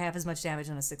or half as much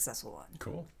damage on a successful one.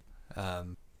 Cool.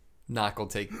 Knock will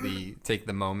take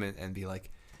the moment and be like,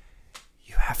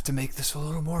 "You have to make this a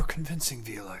little more convincing,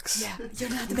 Felix. Yeah, you're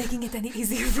not making it any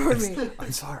easier for me.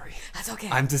 I'm sorry. That's okay.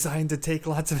 I'm designed to take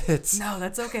lots of hits." No,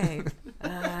 that's okay.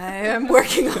 I am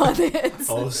working on it.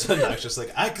 All of a sudden, I was just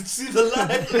like, I can see the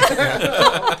light.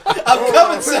 I'm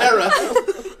coming, Sarah.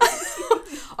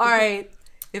 All right.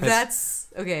 If that's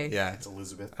okay. Yeah. It's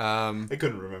Elizabeth. I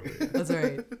couldn't remember it. That's all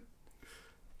right.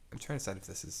 I'm trying to decide if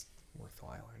this is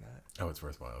worthwhile or not. Oh, it's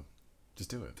worthwhile. Just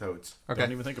do it. Toads. Okay.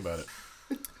 Don't even think about it.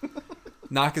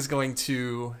 Knock is going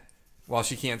to, while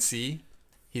she can't see,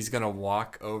 he's going to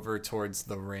walk over towards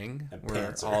the ring And where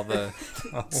pants her. all the...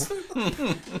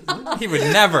 He would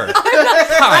never.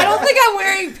 I don't think I'm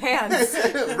wearing pants.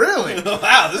 Really?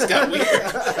 Wow, this got weird.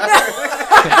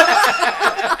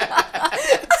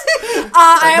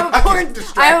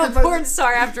 I am a porn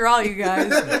star after all, you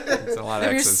guys. It's a lot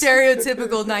of Your X's.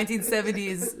 stereotypical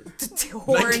 1970s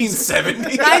horn.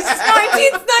 1970.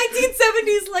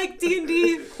 1970s like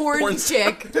D&D horn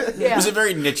chick. It Yeah. was a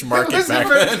very niche market It back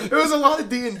was, then. there was a lot of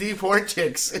D&D porn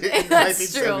chicks in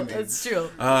That's true. 1970s. That's true.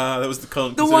 That was the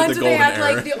The ones the where they golden had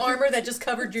era. like the armor that just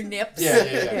covered your nips.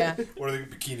 Yeah. Or the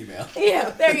bikini male. Yeah,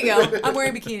 there you go. I'm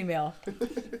wearing bikini male.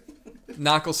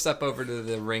 Knock will step over to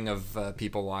the ring of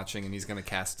people watching, and he's going to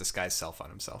cast Disguise Self on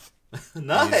himself.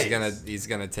 Nice. He's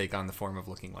gonna take on the form of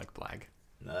looking like Blag.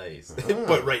 Nice.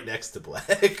 But right next to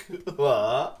Black.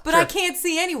 What? But I can't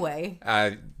see anyway.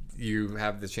 You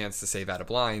have the chance to save out of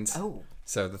blind. Oh.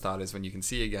 So the thought is when you can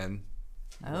see again,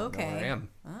 you'll know where I Okay. am.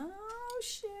 Oh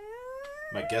shit.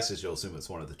 My guess is you'll assume it's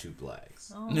one of the two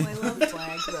Blacks. Oh, I love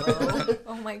Flag though.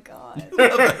 Oh my god.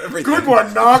 Good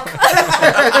one, Knock.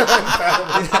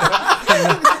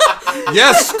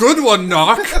 Yes, good one,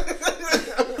 Knock.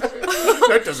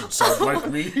 That doesn't sound like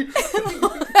me.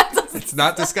 It's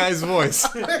not Disguise voice.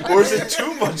 Or is it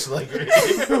too much like her?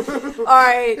 All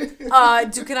right. Can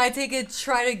I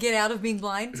try to get out of being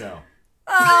blind? No.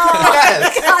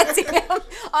 Oh, god damn.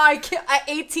 I can't.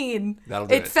 18. That'll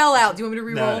do It it. fell out. Do you want me to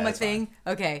re-roll no, my it's thing?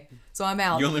 Okay. So I'm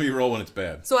out. You only re-roll when it's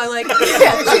bad. So I like.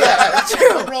 Yeah,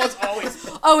 true. Roll is always.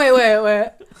 Oh wait.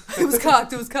 It was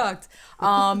cocked. It was cocked.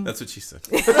 That's what she said.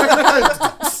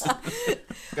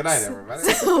 Good night, everybody.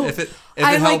 So If it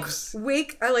I helps,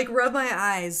 I rub my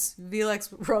eyes.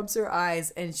 Felix rubs her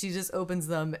eyes, and she just opens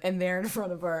them, and there in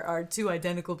front of her are two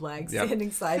identical Blags Yep.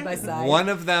 standing side by side. one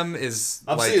of them is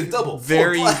I'm seeing double.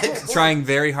 very Four Blags. trying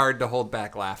very hard to hold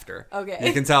back laughter. Okay.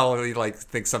 You can tell he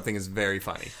thinks something is very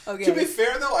funny. Okay. To be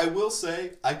fair, though, I will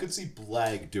say I could see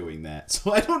Blag doing that,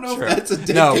 so I don't know Sure. if that's a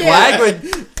dick. No, Yeah. Blag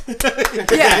would.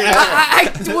 Yeah,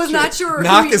 I was not sure.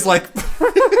 Knock who is like.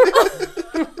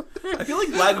 I feel like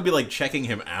Blag would be like checking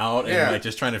him out and Yeah. like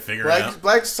just trying to figure it out.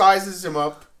 Black sizes him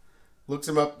up, looks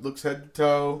head to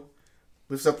toe,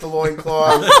 lifts up the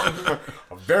loincloth.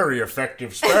 A very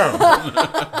effective spell.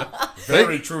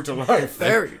 Very true to life.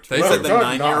 Very true. They Well said the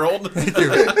done, 9-year-old.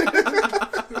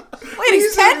 Wait,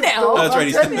 he's 10 now. That's right,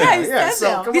 he's 10 Yeah, he's 10 Yeah, so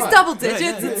now. come He's on. double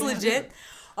digits. It's legit.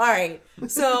 All right.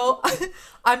 So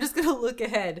I'm just gonna look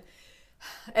ahead,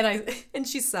 and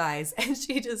she sighs, and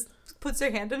she just puts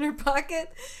her hand in her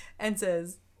pocket and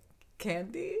says,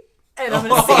 "Candy." And I'm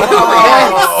gonna see who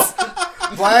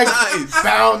reacts. Black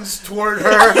bounds toward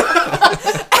her,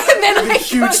 And then with a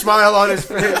huge smile on his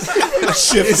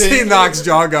face. You see Knock's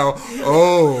jaw go,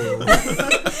 oh. and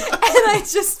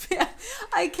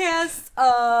I cast.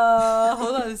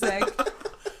 Hold on a sec.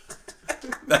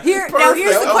 Now here's the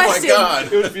Oh my question.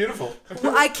 god. It was beautiful.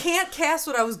 Well, I can't cast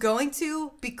what I was going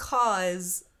to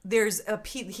because there's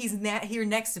he's here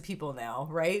next to people now,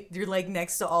 right? You're like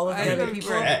next to all of the other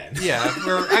people. Yeah,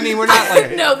 we're not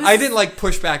like. No, this I is- didn't like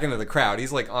push back into the crowd.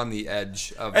 He's like on the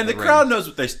edge of And the ring. crowd knows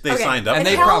what they Okay. signed up And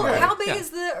for. they probably- how big yeah. is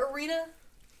the arena?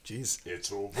 Jeez.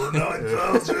 It's over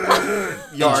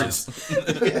 9,000 Yards.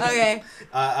 Okay.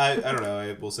 I don't know.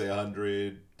 I will say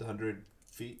 100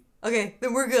 feet. Okay,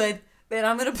 then we're good. Then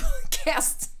I'm gonna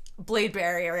cast Blade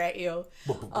Barrier at you,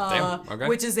 Okay.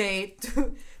 which is a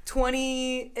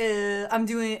 20. I'm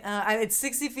doing. It's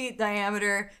 60 feet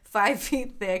diameter, 5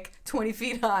 feet thick, 20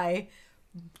 feet high,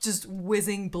 just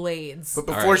whizzing blades. But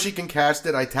before All right. she can cast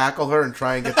it, I tackle her and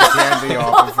try and get the candy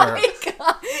off of her. Oh my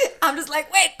God. I'm just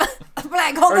like, wait,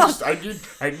 Black, hold on.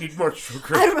 I need more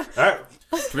sugar. All right.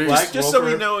 Please. Black, Just roll so for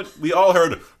we it. know it, we all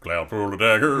heard Cloud pull the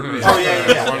dagger. Oh,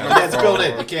 yeah. It's built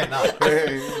in. You can't not.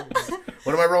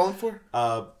 What am I rolling for?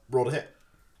 Roll to hit.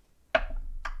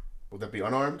 Would that be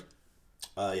unarmed?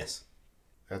 Yes.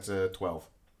 That's a 12.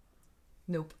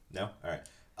 Nope. No? All right.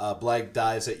 Blag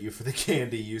dives at you for the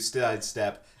candy. You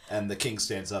sidestep, and the king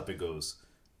stands up and goes,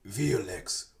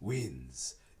 Violex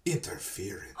wins.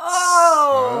 Interference.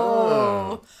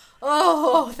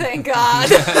 Oh, thank God.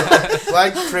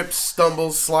 Black trips,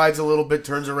 stumbles, slides a little bit,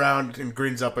 turns around, and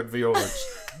grins up at Violix.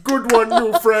 Good one,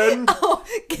 new friend. Oh,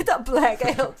 get up, Black.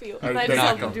 I help you. And I just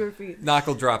help him to her feet. Knock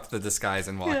will drop the disguise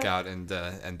and walk out and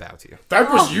bow to you.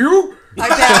 That was you?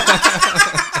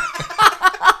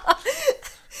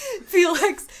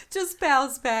 Felix just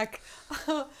bows back.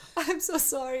 I'm so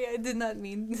sorry. I did not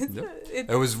mean It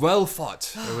was well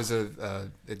fought. It was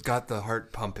it got the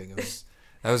heart pumping.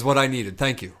 That was what I needed.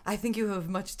 Thank you. I think you have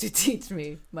much to teach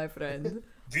me, my friend.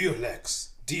 Violex,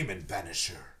 Demon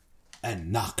Banisher,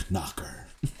 and Knock Knocker.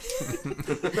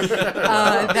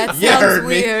 That You heard sounds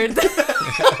me. weird.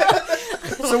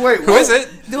 So wait, Who is it?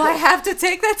 Do I have to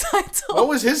take that title? what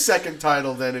was his second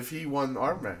title then if he won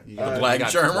Armmat? The Blag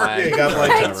got Charmer. Blag. Yeah, you got Blag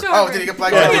Black Charmer. Charmer. Oh, did he get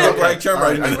Black Yeah, Charmer? he got Okay. Black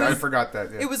Charmer. I forgot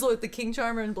that. Yeah. It was like the King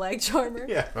Charmer and Black Charmer.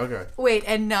 Yeah. Okay. Wait,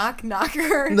 and Knock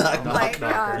Knocker. Knock My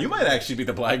God. You might actually be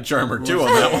the Blag Charmer too on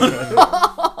that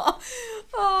one.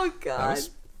 Oh That God. was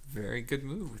a very good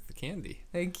move with the candy.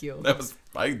 Thank you. That was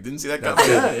I didn't see that coming.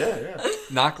 Yeah.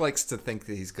 Knock likes to think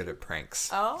that he's good at pranks.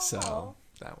 Oh. So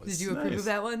that was. Did you approve Nice. of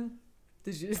that one?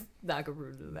 Did you Knock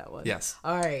approve of that one? Yes.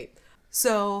 All right.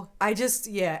 So I just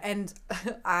and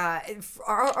are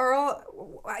all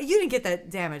you didn't get that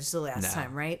damage the last No.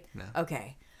 time, right? No.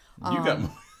 Okay. You got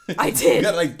I you did.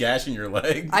 got like gash in your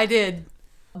leg. I did.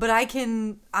 But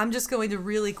I'm just going to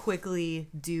really quickly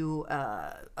do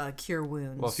cure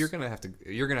wounds. Well, if you're gonna have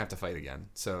to fight again.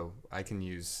 So I can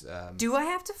use. Do I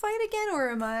have to fight again, or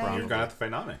am I? You're going to have to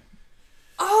fight Nami.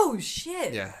 Oh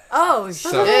shit! Yeah. Oh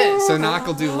shit! So Knock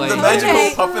will do lay. The magical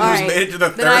Okay. puffin All who's right. made it to the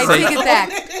Then I third take round.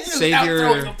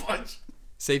 it back.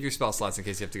 Save your spell slots in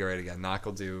case you have to go right again. Knock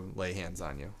will do lay hands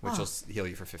on you, which will heal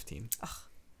you for 15.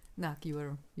 Knock, you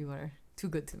are too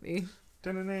good to me.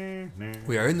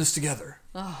 We are in this together.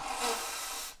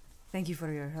 Thank you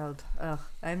for your help.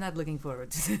 I'm not looking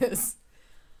forward to this.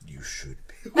 You should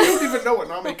be. I don't even know what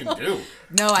Nami can do.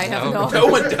 No, I have no. No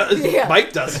one does. Yeah.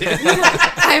 Mike does it.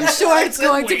 I'm sure it's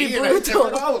going to be We, and I brutal.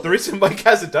 did all of The it. reason Mike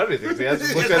hasn't done anything is he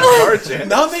hasn't looked at his cards yet.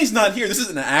 Nami's not here. This is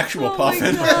an actual Oh my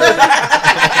puffin.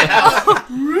 god!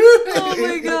 Oh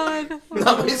my god!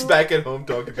 He's back at home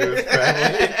talking to his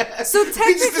friend. So He just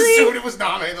technically, assumed it was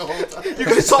Name the whole time. You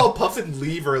guys saw Puffin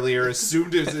leave earlier,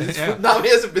 assumed it was Nami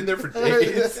hasn't been there for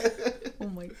days. oh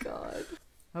my god.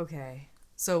 Okay,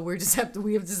 so we just have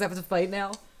to fight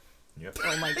now. Yep.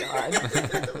 Oh my god.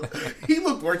 He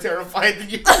looked more terrified than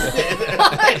you.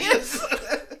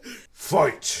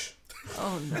 Fight!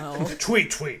 Oh no.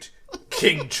 Tweet.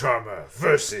 King Charmer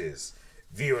versus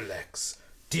Violex,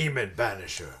 Demon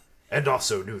Banisher, and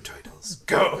also new titles.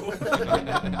 Go!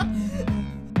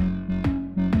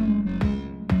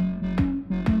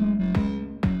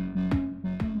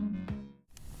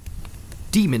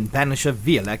 Demon Banisher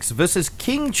Violex versus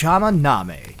King Charmer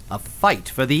Name. A fight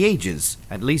for the ages.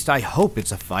 At least I hope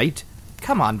it's a fight.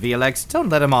 Come on, Violex, don't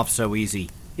let him off so easy.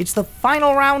 It's the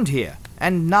final round here.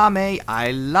 And Name,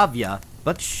 I love ya,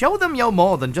 but show them you're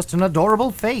more than just an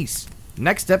adorable face.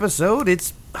 Next episode,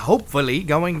 it's hopefully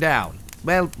going down.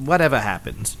 Well, whatever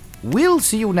happens. We'll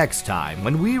see you next time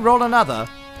when we roll another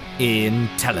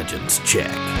intelligence check.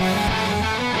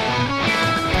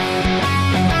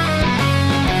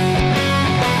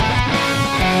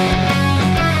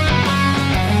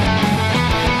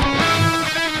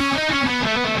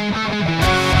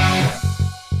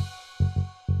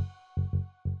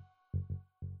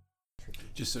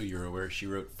 Just so you're aware, she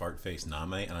wrote fart face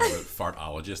Name, and I wrote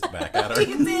fartologist back at her.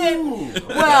 You did.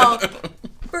 Well,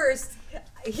 first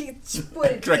he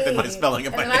put Corrected my spelling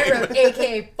of my and name. I wrote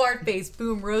AK fart face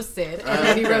boom roasted, and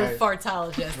then he wrote Okay.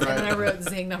 fartologist, and then I wrote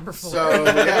zing number 4. So,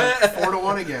 yeah,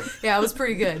 4-1 again. Yeah, it was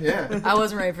pretty good. Yeah. I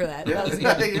wasn't ready for that. Yeah, That was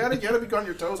you good. gotta be on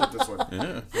your toes with this one. Yeah.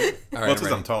 All Well, right,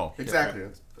 because I'm tall. Exactly.